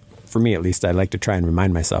for me, at least, I like to try and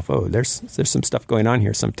remind myself, there's some stuff going on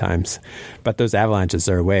here sometimes, but those avalanches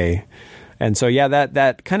are away. And so, yeah,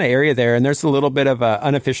 that kind of area there, and there's a little bit of an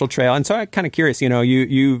unofficial trail. And so I'm kind of curious,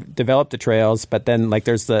 you develop the trails, but then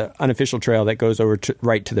there's the unofficial trail that goes over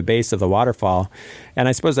right to the base of the waterfall. And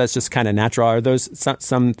I suppose that's just kind of natural. Are those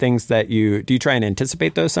some things that do you try and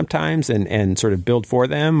anticipate those sometimes and sort of build for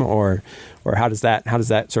them, or how does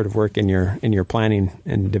that sort of work in your planning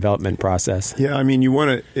and development process? Yeah, I mean,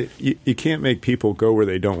 you can't make people go where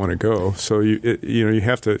they don't want to go. So you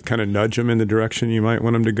have to kind of nudge them in the direction you might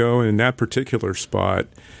want them to go. And in that particular spot,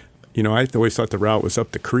 I always thought the route was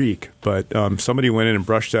up the creek, but somebody went in and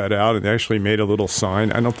brushed that out and actually made a little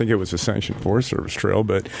sign. I don't think it was a sanctioned Forest Service trail,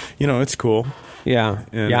 but it's cool. Yeah,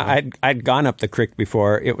 and, I'd gone up the creek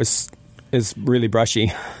before. Is really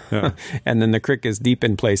brushy, yeah. And then the creek is deep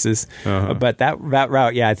in places. Uh-huh. But that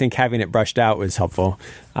route, I think having it brushed out was helpful.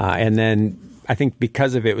 And then I think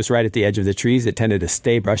because of it was right at the edge of the trees, it tended to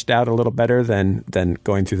stay brushed out a little better than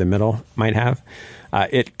going through the middle might have.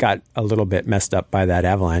 It got a little bit messed up by that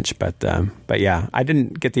avalanche, but yeah, I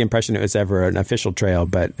didn't get the impression it was ever an official trail,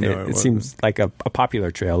 but it seems like a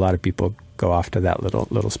popular trail. A lot of people go off to that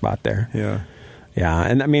little spot there. Yeah,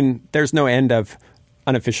 and I mean, there's no end of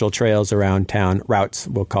unofficial trails around town, routes,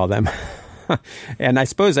 we'll call them. And I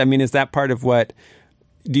suppose, is that part of what,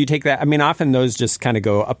 do you take that? Often those just kind of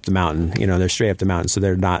go up the mountain, they're straight up the mountain. So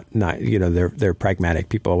they're not, they're pragmatic.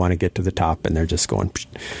 People want to get to the top and they're just going.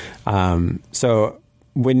 So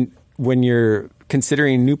when you're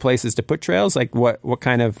considering new places to put trails, like what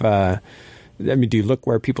kind of, do you look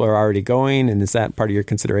where people are already going, and is that part of your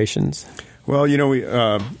considerations? Well, we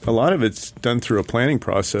a lot of it's done through a planning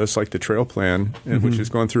process, like the trail plan, which is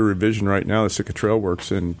going through revision right now. The Sitka Trail Works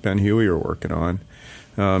and Ben Huey are working on.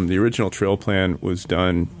 The original trail plan was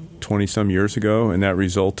done 20-some years ago, and that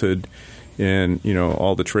resulted in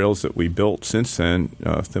all the trails that we built since then: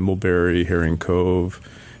 Thimbleberry, Herring Cove,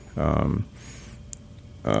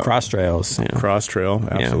 cross trails, cross trail,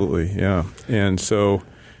 absolutely, yeah. And so,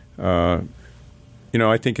 I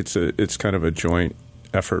think it's kind of a joint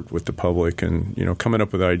effort with the public, and coming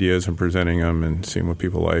up with ideas and presenting them and seeing what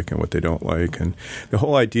people like and what they don't like. And the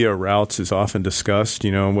whole idea of routes is often discussed.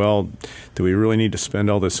 Well, do we really need to spend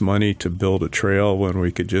all this money to build a trail when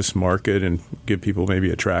we could just mark it and give people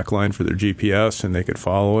maybe a track line for their GPS and they could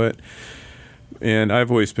follow it? And I've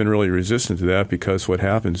always been really resistant to that, because what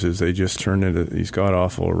happens is they just turn into these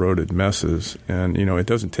god-awful eroded messes. And, it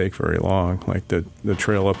doesn't take very long. Like the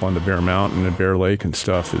trail up on the Bear Mountain and Bear Lake and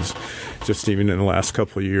stuff is just, even in the last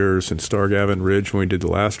couple of years, and Stargavin Ridge, when we did the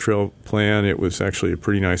last trail plan, it was actually a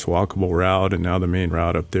pretty nice walkable route. And now the main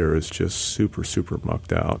route up there is just super, super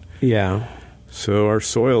mucked out. Yeah. So our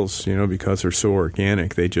soils, because they're so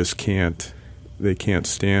organic, they just can't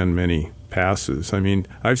stand many passes. I mean,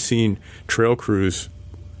 I've seen trail crews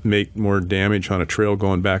make more damage on a trail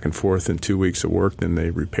going back and forth in 2 weeks of work than they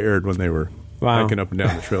repaired when they were hiking up and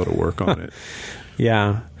down the trail to work on it.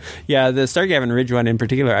 Yeah. The Stargavin Ridge one in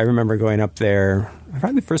particular, I remember going up there.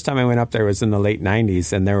 Probably the first time I went up there was in the late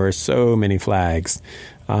 90s, and there were so many flags.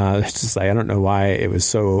 It's just like, I don't know why it was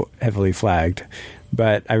so heavily flagged.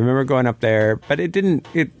 But I remember going up there, but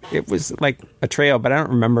it was like a trail, but I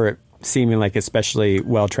don't remember it seeming like especially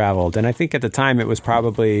well traveled. And I think at the time it was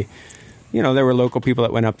probably, there were local people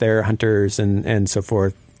that went up there, hunters and so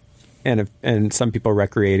forth, and some people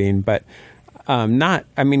recreating, but I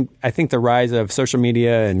think the rise of social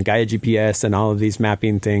media and Gaia GPS and all of these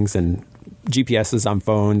mapping things and GPSs on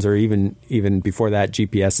phones, or even before that,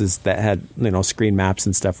 GPSs that had screen maps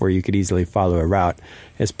and stuff where you could easily follow a route,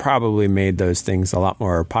 has probably made those things a lot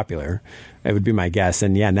more popular. It would be my guess.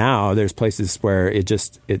 And now there's places where it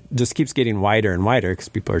just keeps getting wider and wider because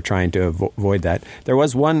people are trying to avoid that. There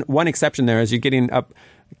was one exception there as you're getting up,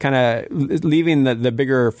 kind of leaving the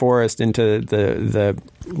bigger forest into the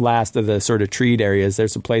last of the sort of treed areas.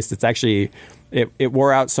 There's a place that's actually it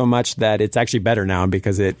wore out so much that it's actually better now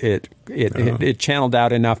because it channeled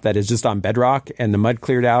out enough that it's just on bedrock and the mud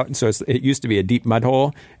cleared out. And so it used to be a deep mud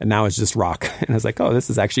hole and now it's just rock. And I was like, oh, this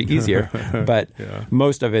is actually easier. But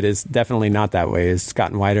most of it is definitely not that way. It's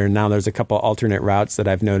gotten wider. And now there's a couple alternate routes that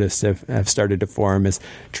I've noticed have started to form as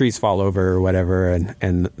trees fall over or whatever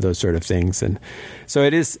and those sort of things. And so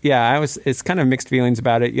it is, it's kind of mixed feelings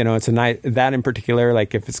about it. It's a nice, that in particular,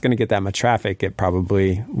 like if it's going to get that much traffic, it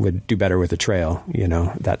probably would do better with a trail,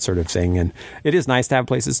 that sort of thing. And it is nice to have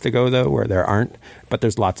places to go though where there aren't, but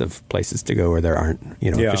there's lots of places to go where there aren't,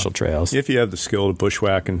 official trails. If you have the skill to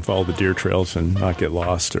bushwhack and follow the deer trails and not get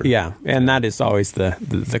lost. And that is always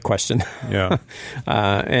the question. Yeah.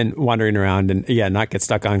 And wandering around and not get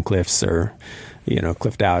stuck on cliffs or,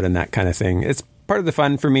 cliffed out and that kind of thing. It's part of the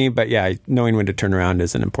fun for me, but knowing when to turn around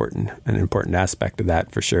is an important aspect of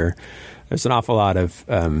that for sure. There's an awful lot of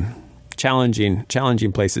challenging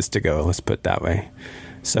places to go. Let's put it that way.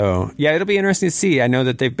 So it'll be interesting to see. I know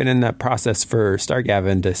that they've been in that process for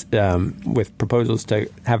Stargavin with proposals to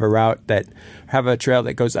have a trail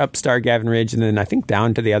that goes up Stargavin Ridge and then I think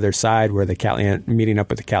down to the other side where meeting up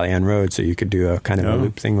with the Callian Road. So you could do a kind of a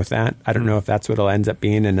loop thing with that. I don't know if that's what it'll end up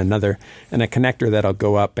being, and a connector that'll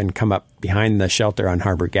go up and come up behind the shelter on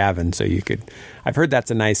Harbor Gavin. So I've heard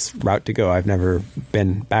that's a nice route to go. I've never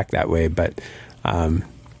been back that way, but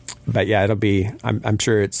it'll be. I'm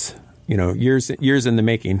sure it's years in the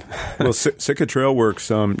making. Well, Sitka Trail Works,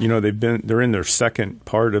 they're in their second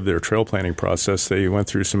part of their trail planning process. They went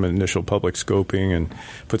through some initial public scoping and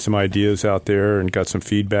put some ideas out there and got some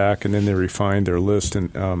feedback, and then they refined their list.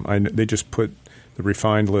 And they just put the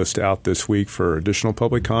refined list out this week for additional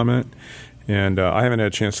public comment. And I haven't had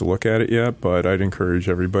a chance to look at it yet, but I'd encourage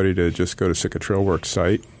everybody to just go to Sitka Trail Works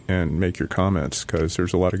site and make your comments because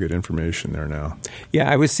there's a lot of good information there now.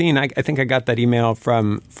 Yeah, I was seeing, I think I got that email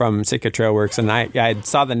from Sitka Trail Works, and I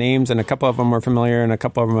saw the names, and a couple of them were familiar, and a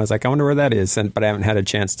couple of them I was like, I wonder where that is, but I haven't had a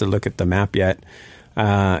chance to look at the map yet.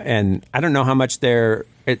 And I don't know how much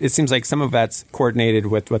it seems like some of that's coordinated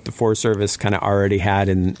with what the Forest Service kind of already had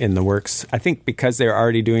in the works. I think because they're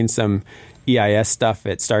already doing some EIS stuff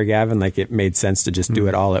at Stargavin, like it made sense to just do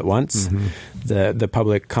it all at once, the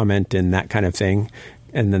public comment and that kind of thing,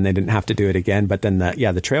 and then they didn't have to do it again. But then the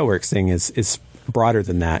Trailworks thing is broader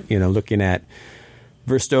than that. Looking at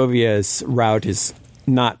Verstovia's route is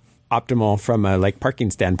not optimal from a parking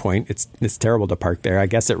standpoint. It's terrible to park there. I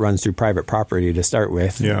guess it runs through private property to start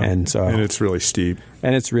with, and it's really steep.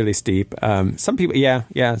 Some people, I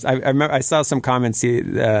remember I saw some comments.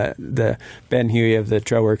 The Ben Huey of the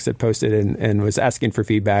Trailworks had posted and was asking for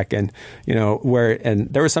feedback, and and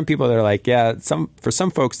there were some people that are like, for some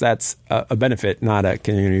folks that's a benefit, not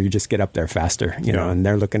you just get up there faster, and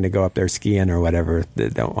they're looking to go up there skiing or whatever. They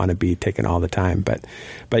don't want to be taken all the time, but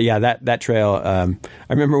that trail.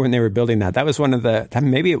 I remember when they were building that was one of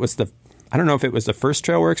maybe it was I don't know if it was the first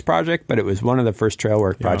Trailworks project, but it was one of the first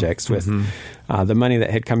Trailwork projects with the money that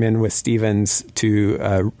had come in with Stevens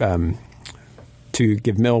to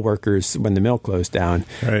give mill workers, when the mill closed down,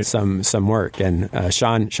 some work. And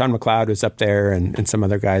Sean McLeod was up there and some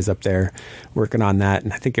other guys up there working on that.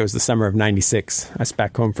 And I think it was the summer of '96. I was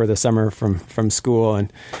back home for the summer from school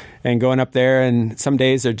and going up there, and some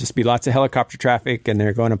days there'd just be lots of helicopter traffic, and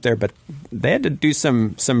they're going up there. But they had to do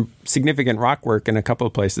some significant rock work in a couple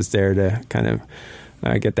of places there to kind of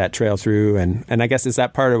get that trail through. And I guess is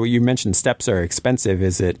that part of what you mentioned? Steps are expensive.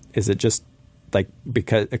 Is it just like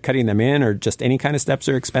because cutting them in, or just any kind of steps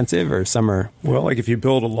are expensive, or some are? Well, like if you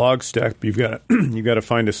build a log step, you've got to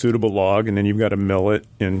find a suitable log, and then you've got to mill it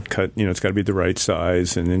and cut. It's got to be the right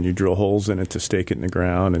size, and then you drill holes in it to stake it in the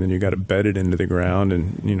ground, and then you've got to bed it into the ground,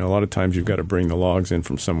 and a lot of times you've got to bring the logs in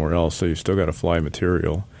from somewhere else, so you've still got to fly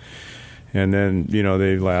material. And then,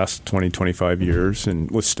 they last 20, 25 years. And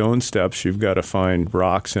with stone steps, you've got to find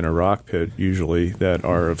rocks in a rock pit, usually, that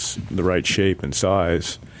are of the right shape and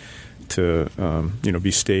size to,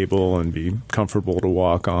 be stable and be comfortable to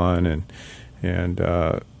walk on.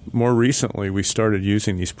 And more recently, we started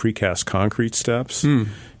using these precast concrete steps.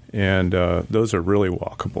 And those are really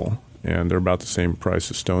walkable. And they're about the same price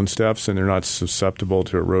as stone steps, and they're not susceptible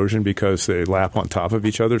to erosion because they lap on top of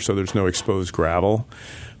each other, so there's no exposed gravel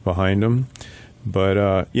behind them.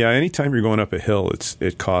 But anytime you're going up a hill,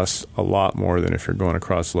 it costs a lot more than if you're going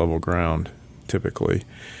across level ground, typically.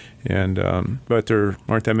 And but there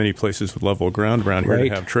aren't that many places with level ground around here to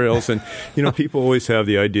have trails. And people always have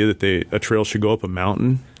the idea that a trail should go up a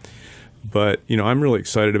mountain. But I'm really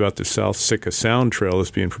excited about the South Sitka Sound Trail that's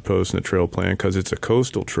being proposed in the trail plan because it's a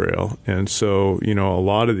coastal trail, and so a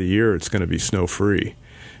lot of the year it's going to be snow free.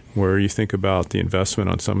 Where you think about the investment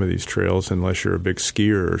on some of these trails, unless you're a big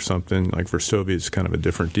skier or something, like Verstovia is kind of a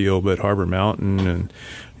different deal, but Harbor Mountain and,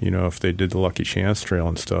 if they did the Lucky Chance Trail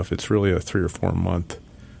and stuff, it's really a 3 or 4 month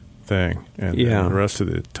thing. And the rest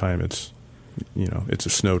of the time it's a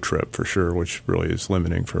snow trip for sure, which really is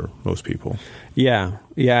limiting for most people. Yeah.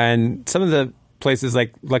 Yeah. And some of the places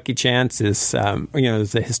like Lucky Chance is,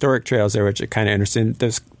 there's the historic trails there, which are kind of interesting.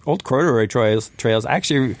 There's old corduroy trails. I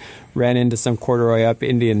actually ran into some corduroy up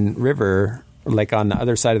Indian River, like on the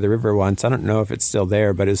other side of the river once. I don't know if it's still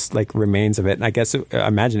there, but it's like remains of it. And I guess I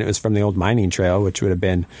imagine it was from the old mining trail, which would have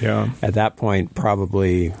been at that point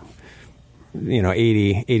probably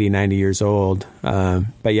 80, 90 years old.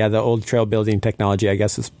 But yeah, the old trail building technology, I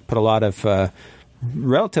guess, has put a lot of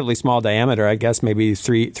relatively small diameter, I guess, maybe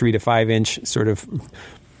 3 to 5 inch sort of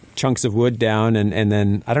chunks of wood down, and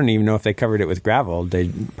then I don't even know if they covered it with gravel. They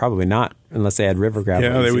probably not, unless they had river gravel.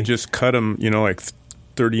 Yeah, they would just cut them, like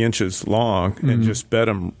 30 inches long and just bed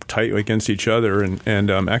them tight against each other.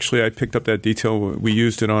 And actually, I picked up that detail. We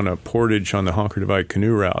used it on a portage on the Honker Divide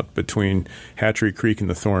canoe route between Hatchery Creek and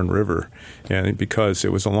the Thorn River, and because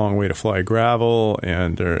it was a long way to fly gravel,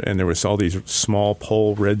 and there was all these small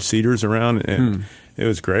pole red cedars around, and it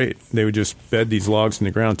was great. They would just bed these logs in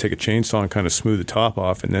the ground, take a chainsaw and kind of smooth the top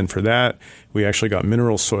off. And then for that, we actually got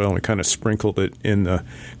mineral soil and we kind of sprinkled it in the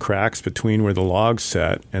cracks between where the logs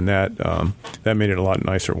sat. And that made it a lot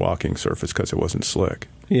nicer walking surface because it wasn't slick.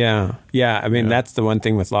 Yeah. Yeah. I mean, that's the one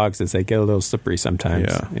thing with logs is they get a little slippery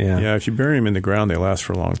sometimes. Yeah. If you bury them in the ground, they last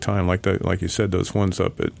for a long time. Like you said, those ones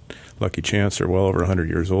up at Lucky Chance are well over 100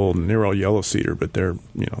 years old, and they're all yellow cedar, but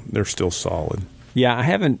they're still solid. Yeah, I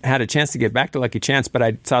haven't had a chance to get back to Lucky Chance, but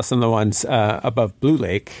I saw some of the ones above Blue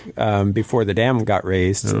Lake before the dam got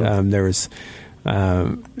raised. There was,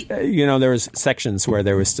 there was sections where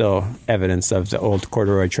there was still evidence of the old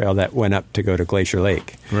corduroy trail that went up to go to Glacier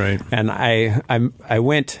Lake. Right. And I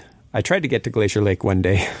tried to get to Glacier Lake one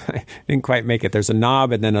day. I didn't quite make it. There's a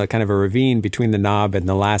knob and then a kind of a ravine between the knob and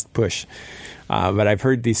the last push. But I've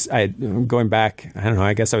heard these. Going back, I don't know.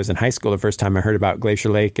 I guess I was in high school the first time I heard about Glacier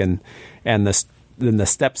Lake and the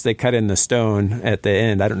steps they cut in the stone at the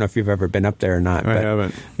end. I don't know if you've ever been up there or not. I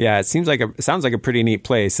haven't. Yeah, it sounds like a pretty neat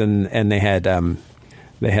place. And they had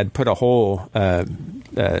put a hole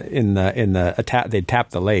in the tap. They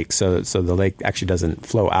tapped the lake, so the lake actually doesn't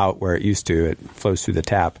flow out where it used to. It flows through the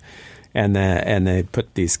tap. And they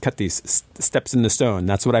cut these steps in the stone.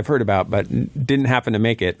 That's what I've heard about, but didn't happen to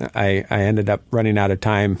make it. I ended up running out of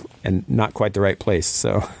time and not quite the right place.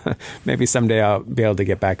 So maybe someday I'll be able to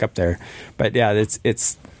get back up there. But yeah,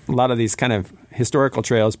 it's a lot of these kind of historical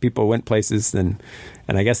trails. People went places, and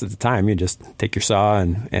I guess at the time you just take your saw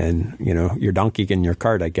and your donkey and your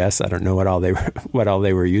cart. I guess I don't know what all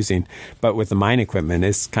they were using, but with the mine equipment,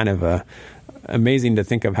 it's kind of amazing to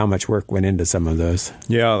think of how much work went into some of those.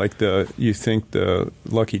 Yeah, like you think the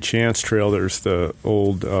Lucky Chance Trail, there's the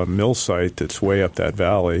old mill site that's way up that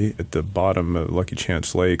valley at the bottom of Lucky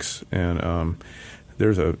Chance Lakes, and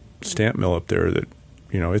there's a stamp mill up there that,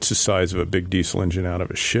 it's the size of a big diesel engine out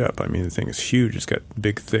of a ship. I mean, the thing is huge. It's got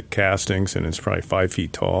big, thick castings, and it's probably 5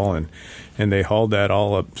 feet tall, and they hauled that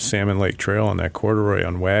all up Salmon Lake Trail on that corduroy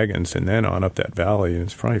on wagons and then on up that valley, and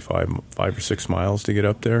it's probably 5 or 6 miles to get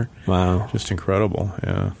up there. Wow. Just incredible,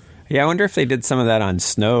 yeah. Yeah, I wonder if they did some of that on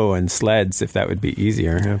snow and sleds, if that would be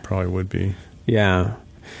easier. Yeah, it probably would be. Yeah.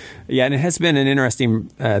 Yeah, and it has been an interesting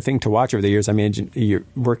thing to watch over the years. I mean, you're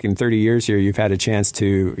working 30 years here. You've had a chance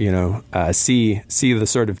to, see the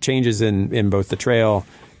sort of changes in both the trail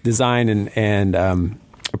design and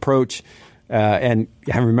approach. And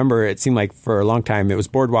I remember it seemed like for a long time it was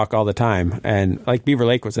boardwalk all the time. And like Beaver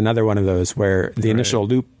Lake was another one of those where the initial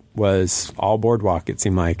loop was all boardwalk, it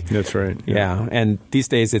seemed like. That's right. Yeah. And these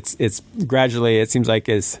days it's gradually, it seems like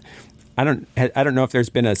I don't know if there's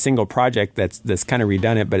been a single project that's kind of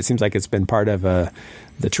redone it, but it seems like it's been part of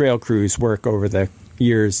the trail crew's work over the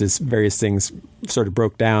years as various things sort of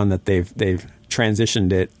broke down, that they've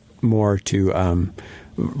transitioned it more to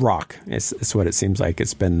rock. It's what it seems like.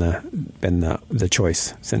 It's been the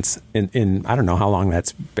choice since in I don't know how long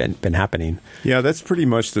that's been happening. Yeah, that's pretty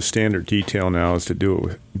much the standard detail now, is to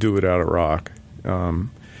do it out of rock.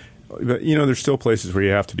 But there's still places where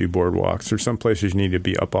you have to do boardwalks. There's some places you need to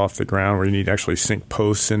be up off the ground, where you need to actually sink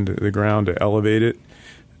posts into the ground to elevate it,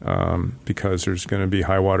 because there's going to be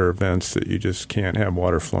high water events that you just can't have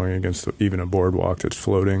water flowing against even a boardwalk that's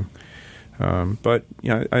floating. But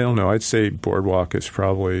I don't know. I'd say boardwalk is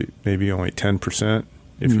probably maybe only 10%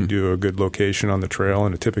 if you do a good location on the trail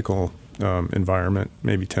in a typical environment.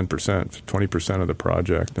 Maybe 10%, 20% of the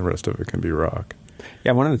project. The rest of it can be rock.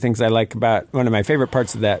 Yeah, one of the things I like about one of my favorite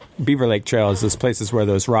parts of that Beaver Lake Trail is those places where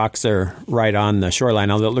those rocks are right on the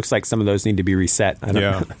shoreline. Although it looks like some of those need to be reset. I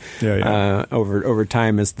don't know. Over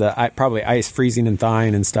time, as the probably ice freezing and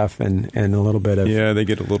thawing and stuff, and a little bit of they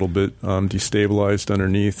get a little bit destabilized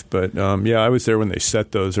underneath. But I was there when they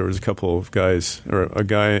set those. There was a couple of guys, or a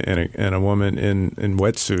guy and a woman in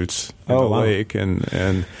wetsuits in the lake,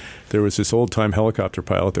 and there was this old-time helicopter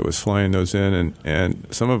pilot that was flying those in, and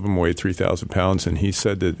some of them weighed 3,000 pounds, and he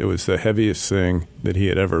said that it was the heaviest thing that he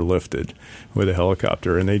had ever lifted with a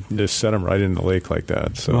helicopter, and they just set them right in the lake like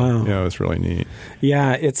that. So, it was really neat.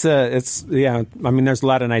 Yeah, it's I mean, there's a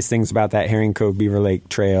lot of nice things about that Herring Cove Beaver Lake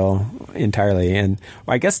Trail entirely. And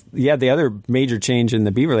I guess, the other major change in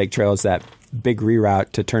the Beaver Lake Trail is that big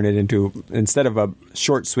reroute to turn it into, instead of a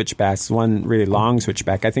short switchback, one really long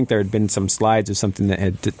switchback. I think there had been some slides or something that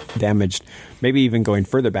had damaged, maybe even going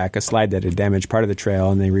further back, a slide that had damaged part of the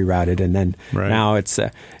trail, and they rerouted. And then now it's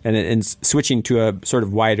and switching to a sort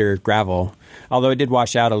of wider gravel. Although it did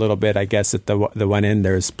wash out a little bit, I guess at the one end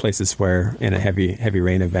there's places where in a heavy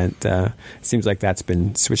rain event, it seems like that's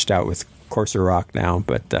been switched out with coarser rock now.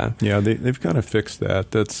 But they've kind of fixed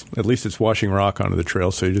that. That's at least it's washing rock onto the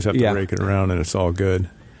trail, so you just have to rake it around and it's all good.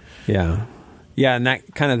 Yeah, and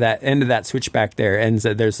that kind of that end of that switchback there ends.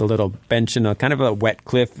 There's a little bench and a kind of a wet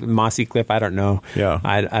cliff, mossy cliff. I don't know. Yeah,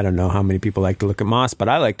 I don't know how many people like to look at moss, but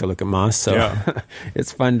I like to look at moss. So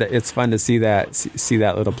it's fun to see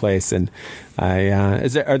that little place. And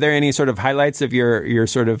are there any sort of highlights of your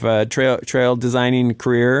sort of trail designing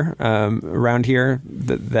career around here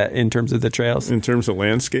that in terms of the trails? In terms of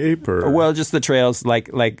landscape, or well, just the trails, like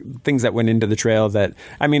things that went into the trail. That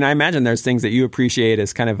I mean, I imagine there's things that you appreciate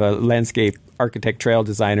as kind of a landscape architect, trail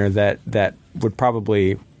designer that would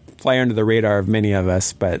probably fly under the radar of many of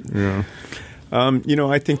us. But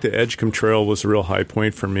I think the Edgecombe Trail was a real high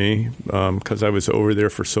point for me because I was over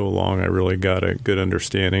there for so long. I really got a good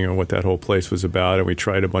understanding of what that whole place was about, and we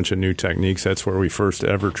tried a bunch of new techniques. That's where we first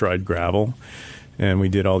ever tried gravel, and we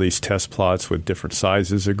did all these test plots with different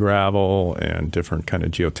sizes of gravel and different kind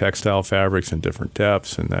of geotextile fabrics and different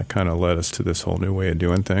depths, and that kind of led us to this whole new way of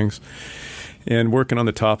doing things. And working on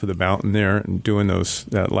the top of the mountain there and doing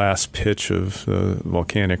that last pitch of the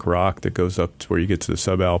volcanic rock that goes up to where you get to the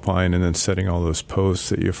subalpine, and then setting all those posts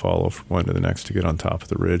that you follow from one to the next to get on top of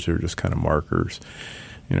the ridge. They're just kind of markers.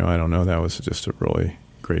 I don't know. That was just a really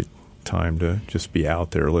great time to just be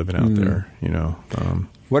out there, living out there.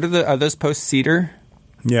 What are those posts? Cedar?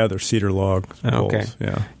 Yeah, they're cedar log poles. Okay.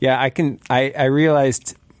 Yeah. I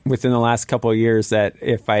realized within the last couple of years that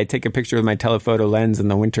if I take a picture with my telephoto lens in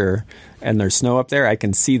the winter and there's snow up there, I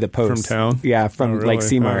can see the posts. From town? Yeah, from really? Lake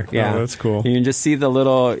Seamart. Yeah. Oh, that's cool. You can just see the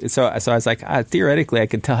little... So I was like, theoretically, I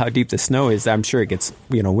could tell how deep the snow is. I'm sure it gets,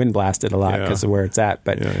 wind blasted a lot because of where it's at.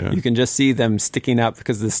 But you can just see them sticking up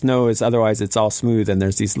because the snow is... Otherwise, it's all smooth and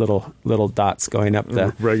there's these little dots going up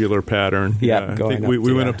the... Regular pattern. Yeah, I think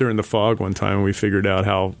we went up there in the fog one time and we figured out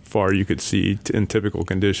how far you could see in typical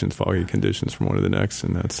conditions, foggy conditions, from one to the next,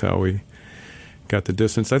 and that's how we got the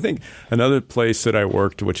distance. I think another place that I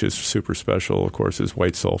worked, which is super special, of course, is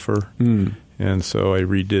White Sulphur. And so I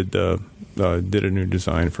redid did a new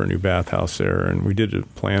design for a new bathhouse there, and we did a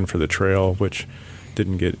plan for the trail, which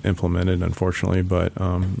didn't get implemented, unfortunately, but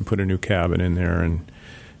put a new cabin in there. And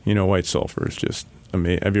White Sulphur is just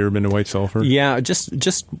amazing. Have you ever been to White Sulphur? Yeah,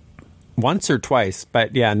 just once or twice,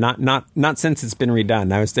 but yeah, not since it's been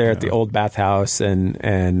redone. I was there at the old bathhouse, and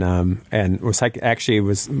was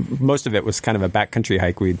was most of it was kind of a backcountry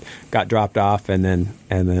hike. We got dropped off, and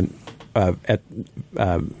then at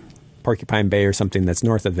Porcupine Bay or something that's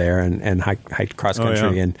north of there, and hiked cross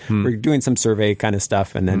country, and we're doing some survey kind of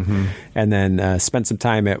stuff, and then spent some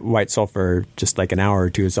time at White Sulphur, just like an hour or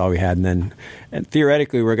two is all we had, and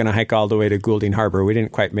theoretically we're going to hike all the way to Goulding Harbor. We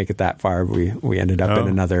didn't quite make it that far. We ended up in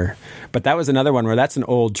another, but that was another one where that's an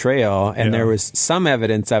old trail, and there was some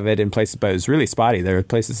evidence of it in places, but it was really spotty. There were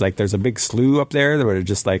places like there's a big slough up there that were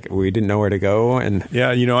just like we didn't know where to go, and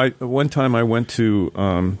one time I went to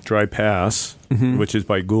Dry Pass, which is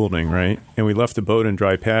by Goulding, right? And we left the boat in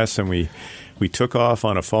Dry Pass, and we took off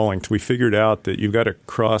on a falling. We figured out that you've got to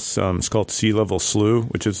cross, it's called Sea Level Slough,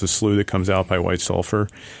 which is the slough that comes out by White Sulphur,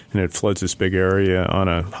 and it floods this big area on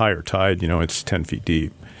a higher tide. It's 10 feet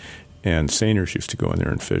deep. And seiners used to go in there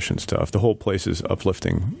and fish and stuff. The whole place is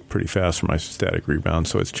uplifting pretty fast from isostatic rebound,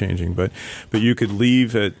 so it's changing. But you could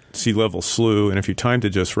leave at Sea Level Slough, and if you timed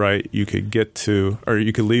it just right, you could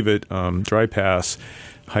leave at Dry Pass,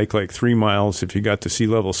 hike like 3 miles. If you got to Sea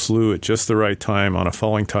Level Slough at just the right time on a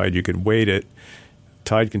falling tide, you could wait it.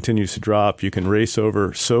 Tide continues to drop. You can race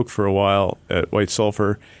over, soak for a while at White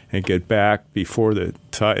Sulphur, and get back before the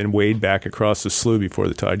tide, and wade back across the slough before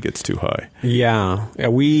the tide gets too high. Yeah,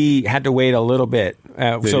 we had to wait a little bit.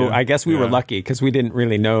 So I guess we were lucky because we didn't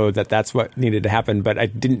really know that that's what needed to happen, but I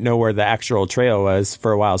didn't know where the actual trail was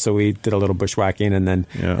for a while, so we did a little bushwhacking, and then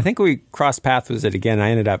I think we crossed paths with it again. I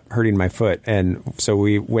ended up hurting my foot, and so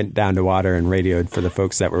we went down to water and radioed for the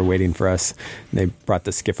folks that were waiting for us. They brought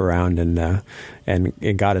the skiff around and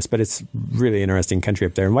it got us, but it's really interesting country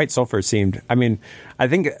up there. And White Sulphur seemed, I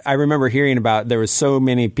think I remember hearing about there was so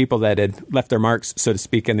many people that had left their marks, so to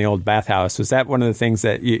speak, in the old bathhouse. Was that one of the things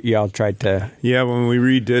that y'all tried to? Yeah, when we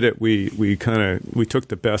redid it, we took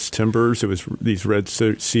the best timbers. It was these red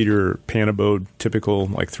cedar panabode, typical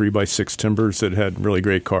like 3x6 timbers that had really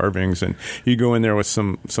great carvings. And you go in there with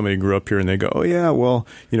somebody who grew up here, and they go, "Oh yeah, well,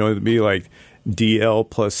 it'd be like DL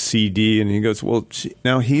plus CD," and he goes, "Well,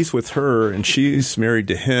 now he's with her and she's married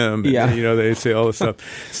to him." And, they say all this stuff.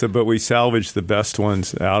 So, but we salvaged the best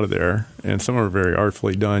ones out of there, and some are very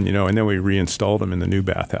artfully done, and then we reinstalled them in the new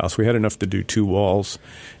bathhouse. We had enough to do 2 walls,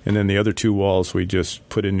 and then the other 2 walls we just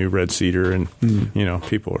put in new red cedar, and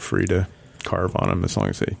people are free to carve on them as long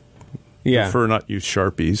as they prefer not use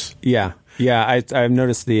Sharpies. I've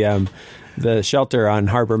noticed the shelter on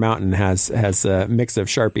Harbor Mountain has a mix of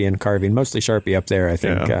Sharpie and carving, mostly Sharpie up there, I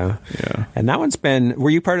think. And that one's been. Were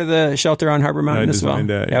you part of the shelter on Harbor Mountain as well? I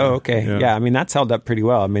designed that. Oh, okay. Yeah, that's held up pretty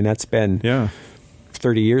well. That's been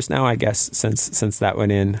 30 years now, I guess, since that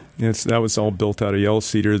went in. That was all built out of yellow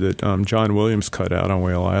cedar that John Williams cut out on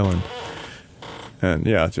Whale Island, and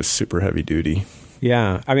just super heavy duty.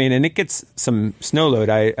 Yeah, and it gets some snow load.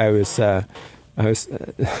 I was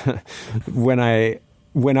when I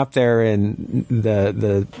went up there in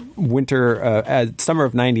the winter, summer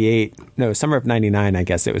of 99, I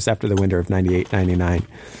guess. It was after the winter of 98, 99.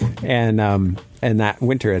 And that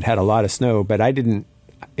winter it had a lot of snow, but I didn't,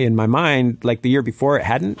 in my mind, like the year before it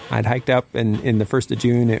hadn't. I'd hiked up, and in the 1st of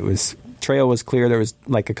June, trail was clear. There was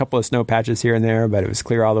like a couple of snow patches here and there, but it was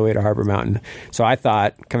clear all the way to Harbor Mountain. So I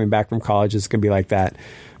thought coming back from college is going to be like that.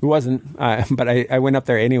 It wasn't, but I went up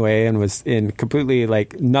there anyway and was in completely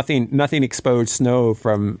like nothing exposed snow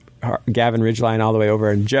from Gavin Ridgeline all the way over,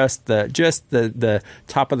 and just the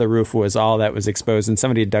top of the roof was all that was exposed, and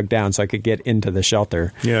somebody had dug down so I could get into the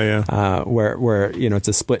shelter. Where it's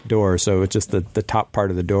a split door, so it's just the top part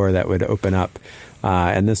of the door that would open up,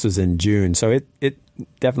 and this was in June, so it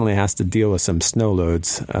definitely has to deal with some snow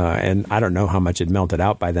loads, and I don't know how much it melted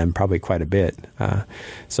out by then, probably quite a bit.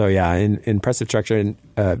 Impressive structure, and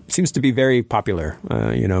seems to be very popular,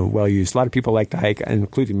 well used. A lot of people like to hike,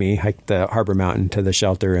 including me, hike the Harbor Mountain to the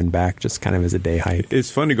shelter and back just kind of as a day hike.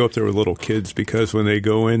 It's fun to go up there with little kids because when they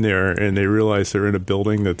go in there and they realize they're in a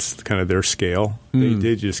building that's kind of their scale,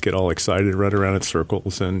 they just get all excited, run around in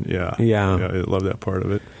circles, and I love that part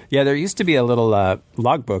of it. Yeah, there used to be a little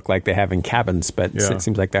logbook like they have in cabins, but it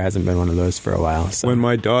seems like there hasn't been one of those for a while. So. When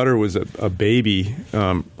my daughter was a baby,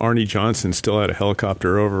 Arnie Johnson still had a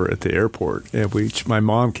helicopter over at the airport, and my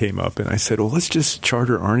mom came up, and I said, "Well, let's just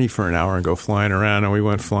charter Arnie for an hour and go flying around." And we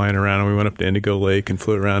went flying around, and we went up to Indigo Lake and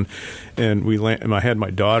flew around, and I had my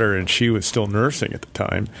daughter, and she was still nursing at the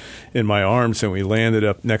time, in my arms, and we landed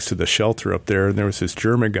up next to the shelter up there, and there was this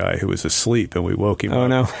German guy who was asleep, and we woke him up. Oh,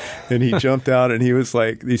 no. And he jumped out, and he was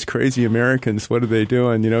like, these these crazy Americans, what are they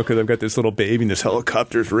doing? Because I've got this little baby and this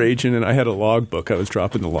helicopter's raging, and I had a logbook. I was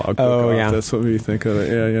dropping the logbook off. Yeah. That's what we think of it.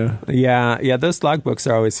 Yeah. Those logbooks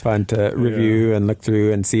are always fun to review and look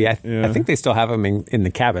through and see. I think they still have them in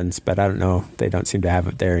the cabins, but I don't know. They don't seem to have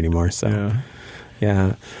it there anymore. So,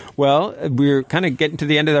 yeah. Well, we're kind of getting to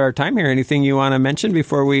the end of our time here. Anything you want to mention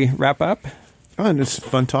before we wrap up? Oh, and it's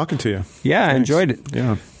fun talking to you. Yeah, I enjoyed it.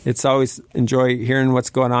 Yeah. It's always enjoy hearing what's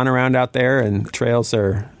going on around out there, and trails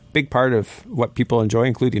are a big part of what people enjoy,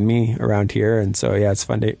 including me around here. And so, it's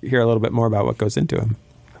fun to hear a little bit more about what goes into them.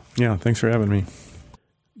 Yeah, thanks for having me.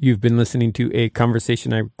 You've been listening to a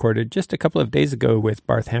conversation I recorded just a couple of days ago with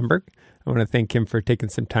Barth Hamburg. I want to thank him for taking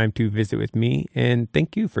some time to visit with me, and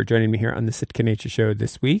thank you for joining me here on the Sitka Nature Show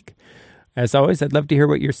this week. As always, I'd love to hear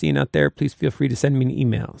what you're seeing out there. Please feel free to send me an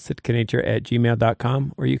email,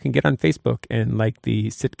 sitkanature@gmail.com, or you can get on Facebook and like the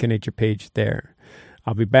Sitka Nature page there.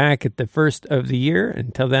 I'll be back at the first of the year.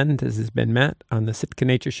 Until then, this has been Matt on the Sitka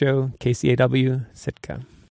Nature Show, KCAW, Sitka.